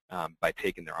philanthropists by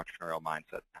taking their entrepreneurial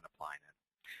mindset and applying it.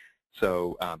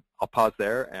 So I'll pause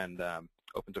there and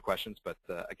open to questions, but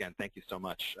again, thank you so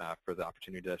much for the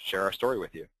opportunity to share our story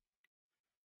with you.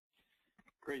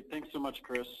 Great, thanks so much,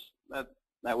 Chris.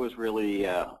 That was really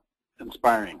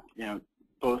inspiring.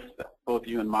 Both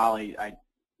you and Molly, I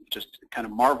just kind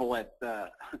of marvel at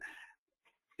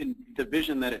in the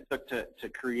vision that it took to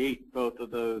create both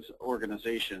of those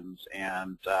organizations,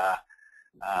 and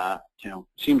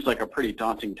seems like a pretty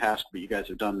daunting task, but you guys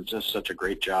have done just such a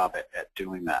great job at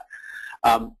doing that.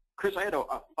 Chris, I had a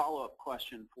follow-up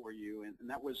question for you, and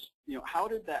that was, how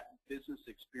did that business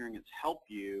experience help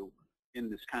you in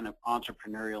this kind of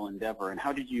entrepreneurial endeavor, and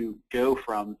how did you go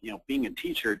from being a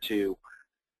teacher to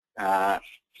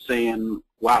saying,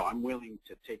 wow, I'm willing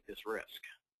to take this risk?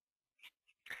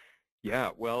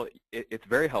 Yeah, well, it's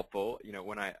very helpful.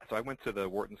 So I went to the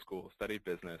Wharton School, studied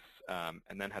business,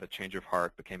 and then had a change of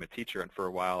heart, became a teacher, and for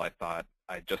a while I thought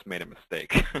I just made a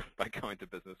mistake by going to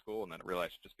business school, and then I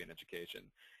realized it should just be an education.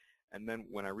 And then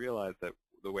when I realized that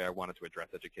the way I wanted to address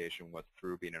education was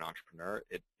through being an entrepreneur,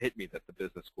 it hit me that the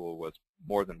business school was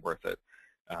more than worth it.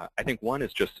 I think one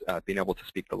is just being able to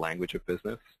speak the language of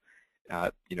business.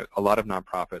 A lot of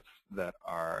nonprofits that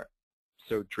are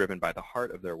so driven by the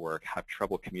heart of their work have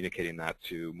trouble communicating that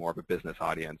to more of a business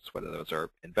audience, whether those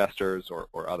are investors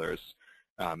or others.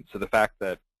 So the fact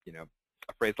that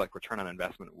a phrase like return on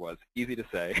investment was easy to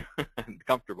say and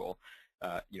comfortable,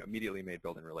 immediately made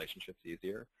building relationships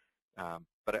easier.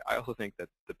 But I also think that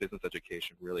the business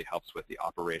education really helps with the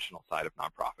operational side of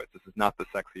nonprofits. This is not the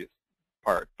sexiest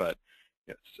part, but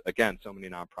again, so many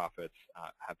nonprofits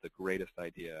have the greatest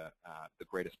idea, the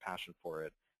greatest passion for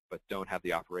it, but don't have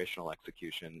the operational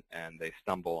execution, and they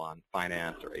stumble on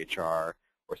finance or HR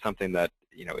or something that,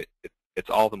 it's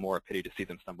all the more a pity to see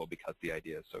them stumble because the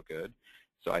idea is so good.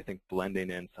 So I think blending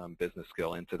in some business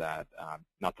skill into that,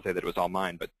 not to say that it was all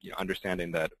mine, but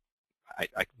understanding that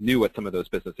I knew what some of those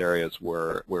business areas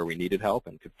were where we needed help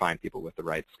and could find people with the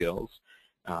right skills,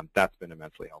 that's been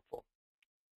immensely helpful.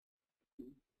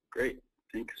 Great,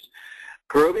 thanks.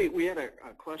 Kurobi, we had a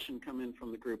question come in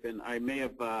from the group, and I may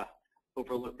have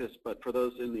overlooked this, but for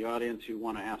those in the audience who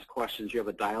want to ask questions, you have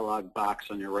a dialog box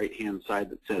on your right-hand side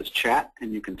that says chat,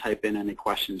 and you can type in any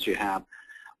questions you have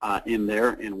in there,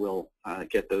 and we'll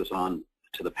get those on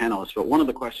to the panelists. But one of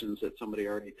the questions that somebody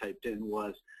already typed in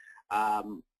was,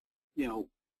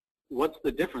 what's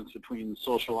the difference between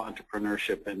social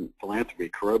entrepreneurship and philanthropy?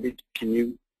 Kurobi, can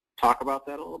you talk about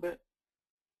that a little bit?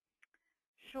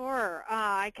 Sure,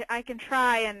 I can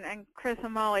try, and Chris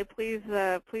and Molly, please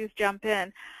jump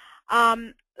in.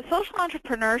 Social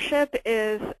entrepreneurship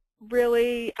is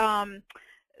really,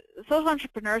 social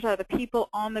entrepreneurs are the people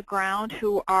on the ground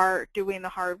who are doing the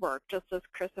hard work, just as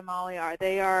Chris and Molly are.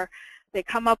 They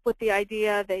come up with the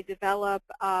idea, they develop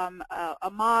a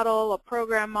model, a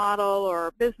program model, or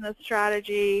a business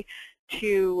strategy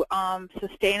to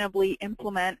sustainably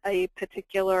implement a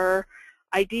particular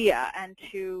idea and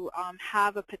to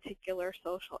have a particular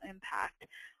social impact.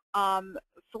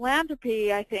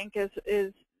 Philanthropy, I think,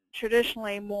 is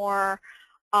traditionally more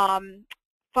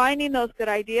finding those good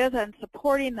ideas and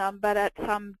supporting them, but at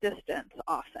some distance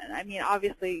often. I mean,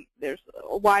 obviously, there's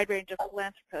a wide range of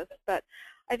philanthropists, but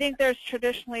I think there's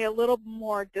traditionally a little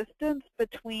more distance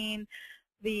between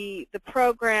the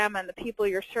program and the people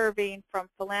you're serving from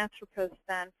philanthropists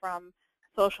than from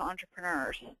social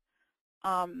entrepreneurs.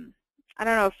 I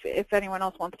don't know if anyone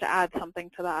else wants to add something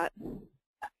to that.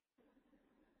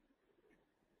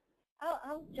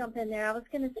 I'll jump in there. I was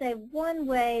going to say one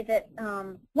way that,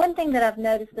 one thing that I've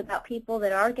noticed about people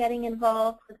that are getting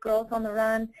involved with Girls on the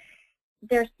Run,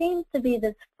 there seems to be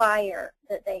this fire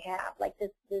that they have, like this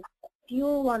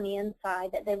fuel on the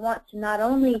inside that they want to not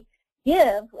only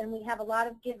give, and we have a lot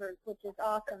of givers, which is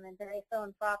awesome and very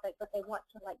philanthropic, but they want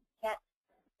to like get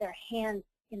their hands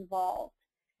involved.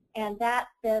 And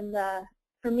that's been,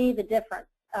 for me, the difference.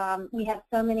 We have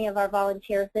so many of our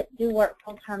volunteers that do work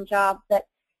full-time jobs that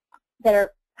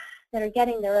are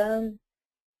getting their own,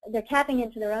 they're tapping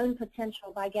into their own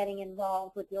potential by getting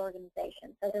involved with the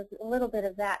organization. So there's a little bit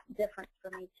of that difference for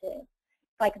me too.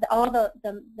 Like all the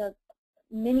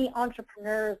many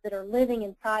entrepreneurs that are living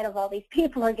inside of all these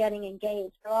people are getting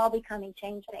engaged. They're all becoming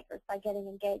change makers by getting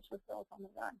engaged with Girls on the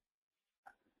Run.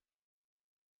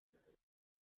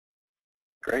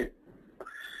 Great.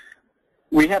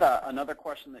 We had another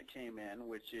question that came in,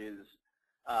 which is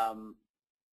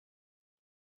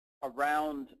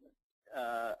around,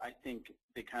 I think,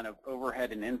 the kind of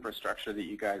overhead and infrastructure that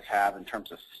you guys have in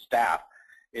terms of staff.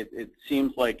 It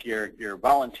seems like your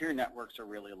volunteer networks are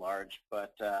really large,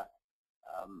 but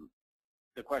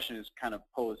the question is kind of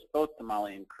posed both to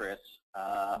Molly and Chris,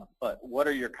 but what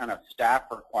are your kind of staff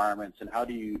requirements, and how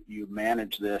do you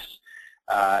manage this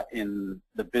in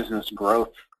the business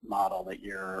growth model that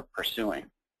you're pursuing?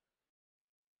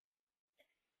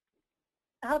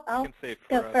 I'll say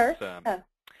go us, first.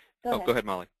 Go ahead,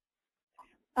 Molly.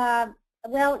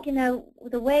 Well, you know,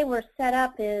 the way we're set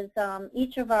up is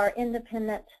each of our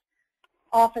independent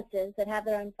offices that have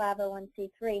their own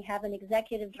 501c3 have an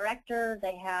executive director,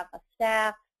 they have a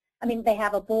staff, they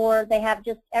have a board, they have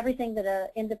just everything that an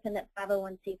independent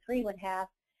 501c3 would have.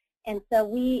 And so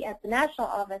we, at the national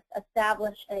office,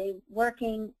 establish a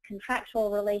working contractual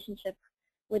relationship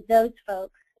with those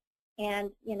folks.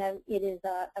 And, you know, it is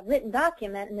a written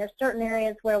document, and there's certain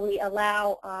areas where we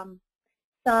allow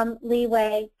some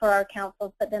leeway for our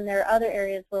councils, but then there are other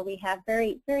areas where we have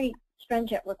very, very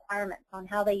stringent requirements on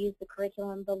how they use the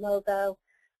curriculum, the logo,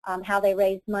 how they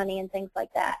raise money, and things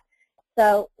like that.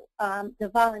 So the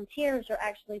volunteers are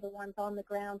actually the ones on the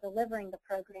ground delivering the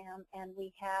program, and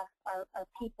we have our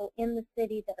people in the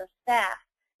city that are staff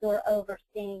who are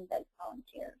overseeing those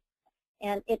volunteers.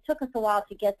 And it took us a while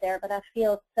to get there, but I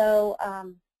feel so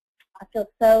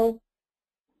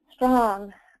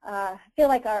strong. I feel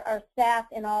like our staff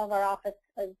in all of our offices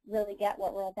really get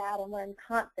what we're about, and we're in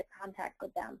constant contact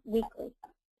with them weekly.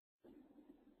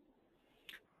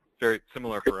 Very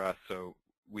similar for us. So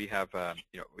we have,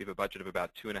 we have a budget of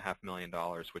about $2.5 million,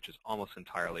 which is almost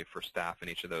entirely for staff in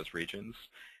each of those regions.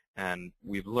 And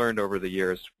we've learned over the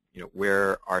years,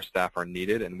 where our staff are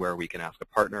needed and where we can ask a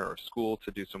partner or school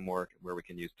to do some work, where we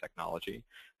can use technology.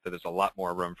 So there's a lot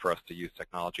more room for us to use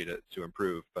technology to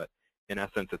improve. But in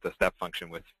essence, it's a step function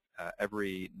with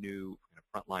every new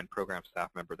frontline program staff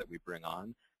member that we bring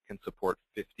on can support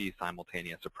 50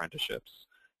 simultaneous apprenticeships,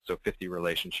 so 50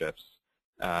 relationships.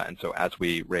 And so as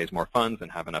we raise more funds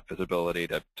and have enough visibility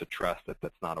to trust that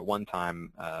that's not a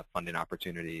one-time funding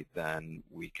opportunity, then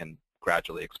we can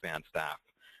gradually expand staff.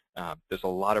 There's a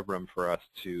lot of room for us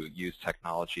to use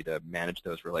technology to manage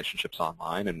those relationships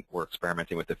online, and we're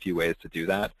experimenting with a few ways to do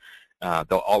that.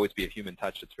 There'll always be a human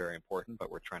touch that's very important,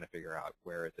 but we're trying to figure out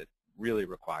where is it really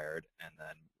required, and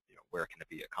then where can it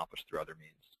be accomplished through other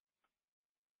means.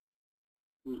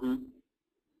 Mm-hmm.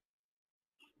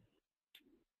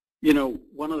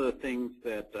 One of the things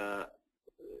that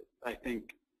I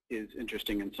think is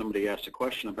interesting, and somebody asked a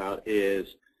question about,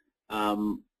 is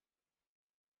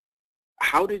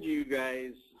how did you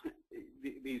guys,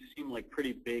 these seem like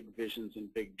pretty big visions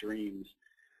and big dreams,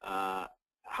 how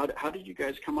did you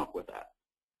guys come up with that?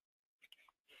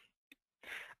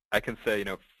 I can say,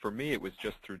 for me, it was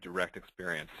just through direct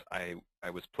experience. I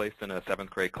was placed in a 7th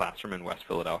grade classroom in West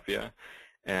Philadelphia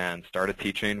and started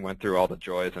teaching, went through all the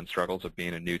joys and struggles of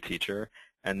being a new teacher,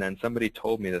 and then somebody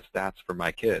told me the stats for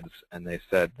my kids, and they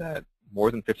said that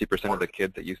more than 50% of the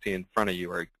kids that you see in front of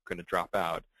you are going to drop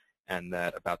out, and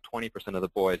that about 20% of the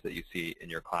boys that you see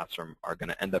in your classroom are going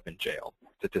to end up in jail,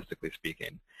 statistically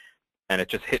speaking. And it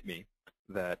just hit me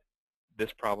that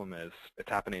this problem it's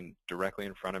happening directly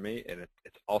in front of me, and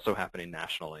it's also happening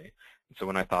nationally. And so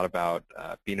when I thought about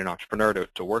being an entrepreneur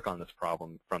to work on this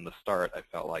problem from the start, I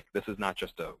felt like this is not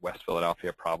just a West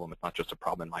Philadelphia problem. It's not just a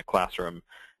problem in my classroom.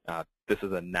 This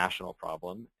is a national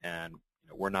problem, and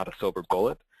we're not a silver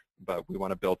bullet, but we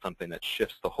want to build something that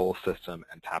shifts the whole system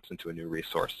and taps into a new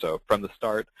resource. So from the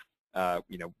start,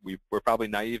 we're probably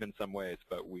naive in some ways,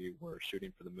 but we were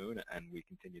shooting for the moon, and we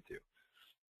continue to.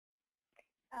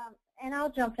 And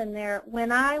I'll jump in there. When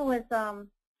I was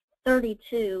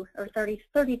 32,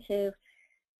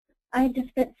 I had just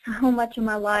spent so much of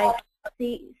my life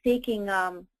seeking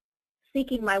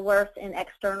my worth in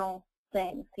external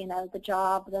things, the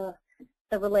job, the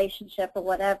relationship, or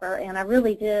whatever. And I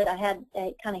really did. I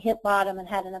kind of hit bottom and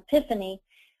had an epiphany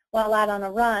while out on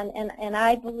a run. And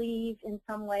I believe in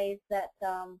some ways that,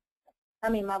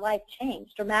 my life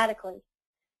changed dramatically.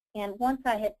 And once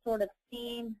I had sort of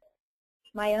seen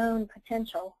my own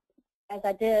potential, as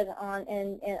I did on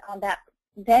that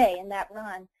day in that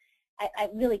run, I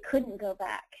really couldn't go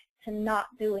back to not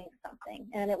doing something.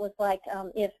 And it was like,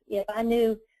 if I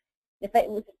knew,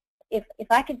 if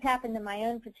I could tap into my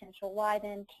own potential, why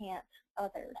then can't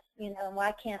others? And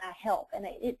why can't I help? And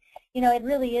it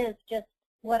really is just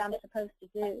what I'm supposed to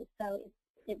do. So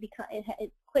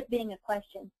it quit being a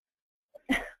question.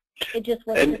 It just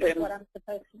was what I'm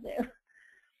supposed to do.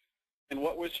 And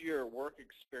what was your work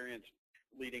experience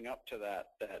leading up to that,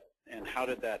 and how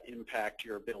did that impact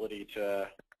your ability to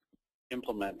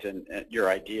implement your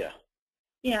idea?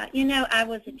 Yeah, I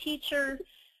was a teacher.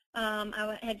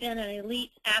 I had been an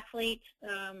elite athlete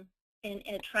and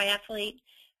a triathlete.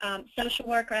 Social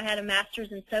worker, I had a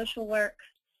master's in social work.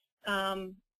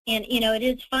 And, it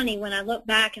is funny when I look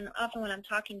back, and often when I'm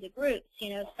talking to groups,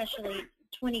 especially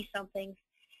 20-somethings,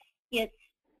 it's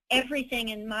everything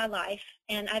in my life,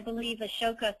 and I believe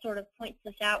Ashoka sort of points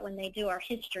this out when they do our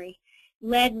history,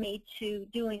 led me to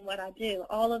doing what I do.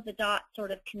 All of the dots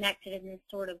sort of connected in this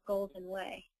sort of golden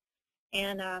way.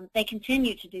 And they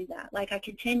continue to do that. Like, I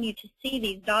continue to see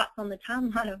these dots on the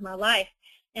timeline of my life,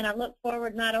 and I look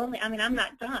forward not only, I'm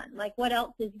not done. Like, what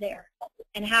else is there?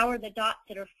 And how are the dots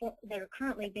that are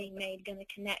currently being made going to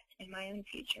connect in my own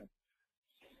future?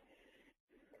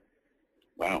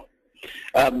 Wow.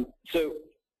 So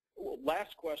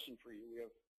last question for you. We have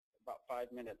about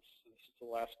 5 minutes. This is the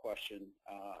last question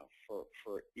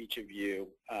for each of you,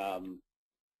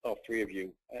 all three of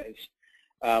you.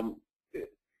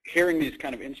 Hearing these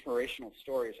kind of inspirational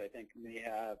stories, I think, may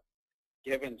have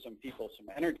given some people some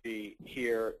energy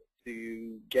here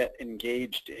to get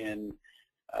engaged in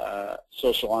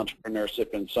social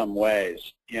entrepreneurship in some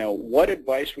ways. What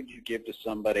advice would you give to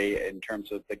somebody in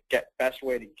terms of the best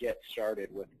way to get started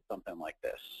with something like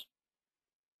this?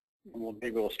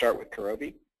 Maybe we'll start with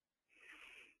Karobi.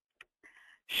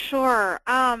 Sure.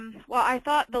 Well, I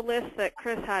thought the list that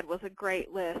Chris had was a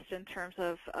great list in terms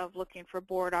of looking for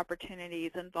board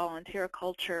opportunities and volunteer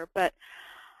culture. But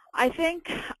I think,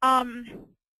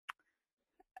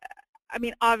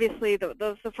 obviously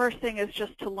the first thing is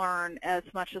just to learn as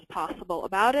much as possible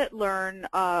about it, learn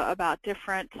about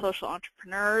different social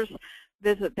entrepreneurs,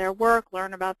 visit their work,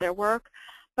 learn about their work.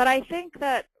 But I think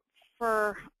that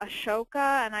for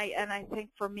Ashoka, and I think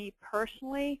for me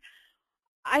personally,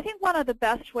 I think one of the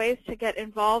best ways to get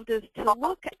involved is to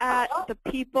look at the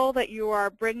people that you are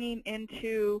bringing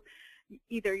into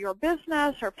either your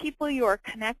business or people you are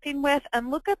connecting with,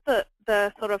 and look at the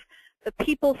sort of the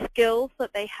people skills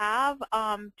that they have.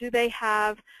 Do they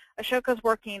have, Ashoka's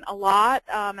working a lot,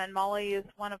 and Molly is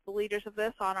one of the leaders of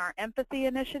this on our empathy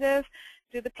initiative.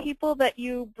 Do the people that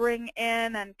you bring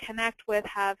in and connect with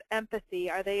have empathy?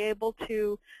 Are they able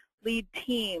to lead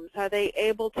teams? Are they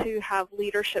able to have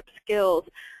leadership skills?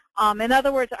 In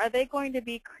other words, are they going to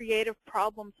be creative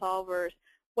problem solvers,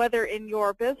 whether in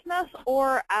your business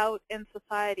or out in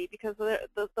society? Because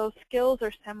those skills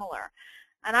are similar.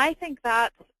 And I think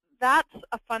that's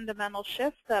a fundamental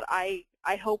shift that I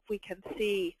hope we can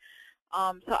see.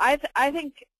 So I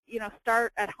think,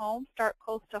 start at home, start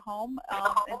close to home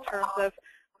in terms of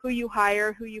who you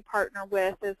hire, who you partner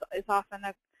with is often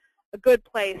a good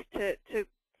place to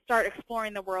start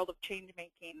exploring the world of change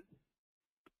making.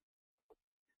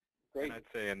 Great. And I'd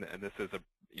say, and this is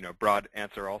a broad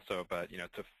answer also, but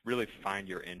to really find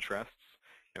your interests.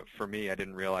 For me, I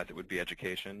didn't realize it would be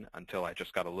education until I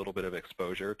just got a little bit of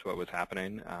exposure to what was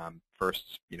happening.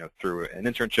 First, through an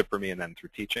internship for me, and then through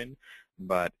teaching.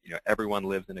 But everyone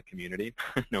lives in a community,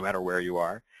 no matter where you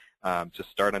are. To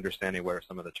start understanding what are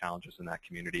some of the challenges in that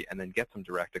community, and then get some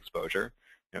direct exposure.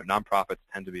 Nonprofits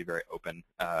tend to be very open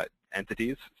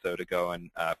entities, so to go and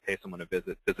pay someone to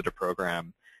visit a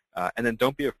program, and then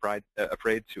don't be afraid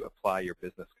to apply your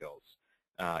business skills.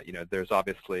 There's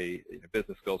obviously,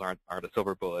 business skills aren't a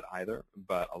silver bullet either,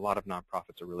 but a lot of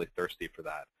nonprofits are really thirsty for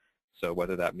that. So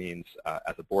whether that means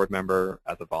as a board member,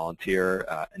 as a volunteer,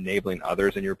 enabling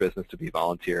others in your business to be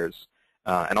volunteers,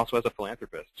 and also as a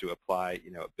philanthropist to apply,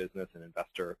 a business and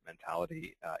investor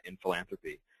mentality in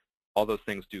philanthropy. All those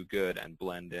things do good and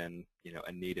blend in,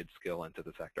 a needed skill into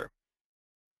the sector.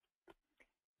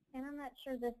 And I'm not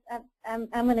sure this, I'm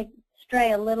going to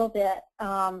stray a little bit.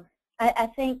 I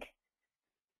think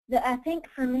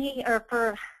for me,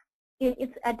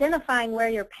 it's identifying where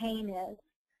your pain is.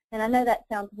 And I know that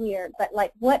sounds weird, but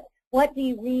like what do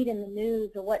you read in the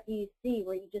news, or what do you see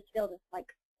where you just feel this like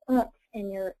on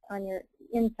your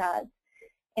insides?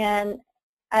 And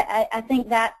I think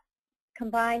that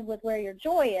combined with where your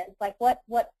joy is, like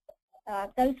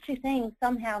those two things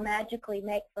somehow magically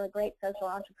make for a great social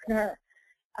entrepreneur.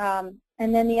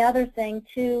 And then the other thing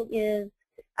too is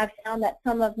I've found that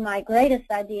some of my greatest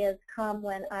ideas come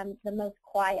when I'm the most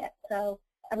quiet. So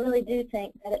I really do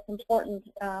think that it's important,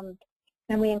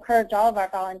 and we encourage all of our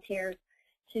volunteers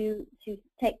to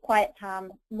take quiet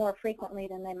time more frequently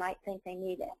than they might think they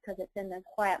need it, because it's in those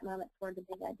quiet moments where the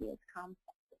big ideas come.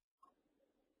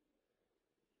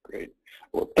 Great.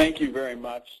 Well, thank you very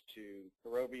much to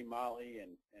Karobi, Molly,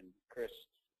 and Chris.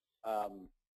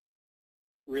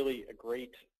 Really a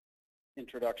great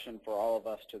introduction for all of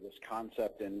us to this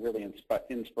concept, and really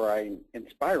inspiring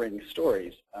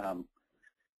stories.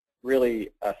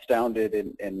 Really astounded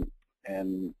and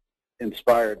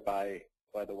inspired by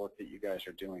the work that you guys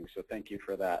are doing. So thank you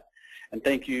for that. And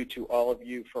thank you to all of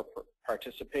you for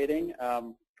participating.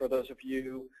 For those of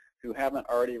you who haven't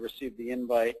already received the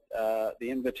invite, the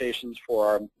invitations for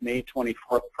our May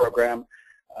 24th program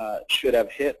should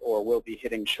have hit or will be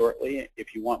hitting shortly.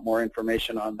 If you want more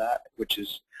information on that, which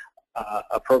is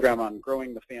a program on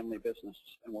growing the family business,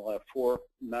 and we'll have 4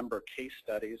 member case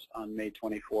studies on May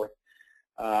 24th.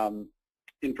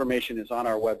 Information is on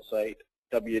our website,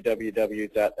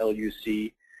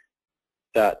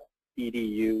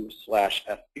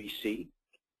 www.luc.edu/FBC.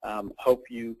 Hope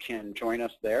you can join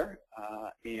us there,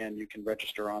 and you can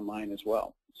register online as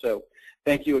well. So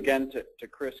thank you again to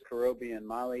Chris, Karobi, and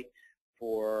Molly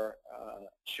for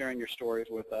sharing your stories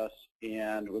with us,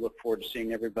 and we look forward to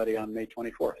seeing everybody on May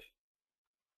 24th.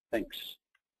 Thanks.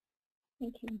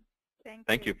 Thank you.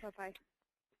 Thank you. you. Bye-bye.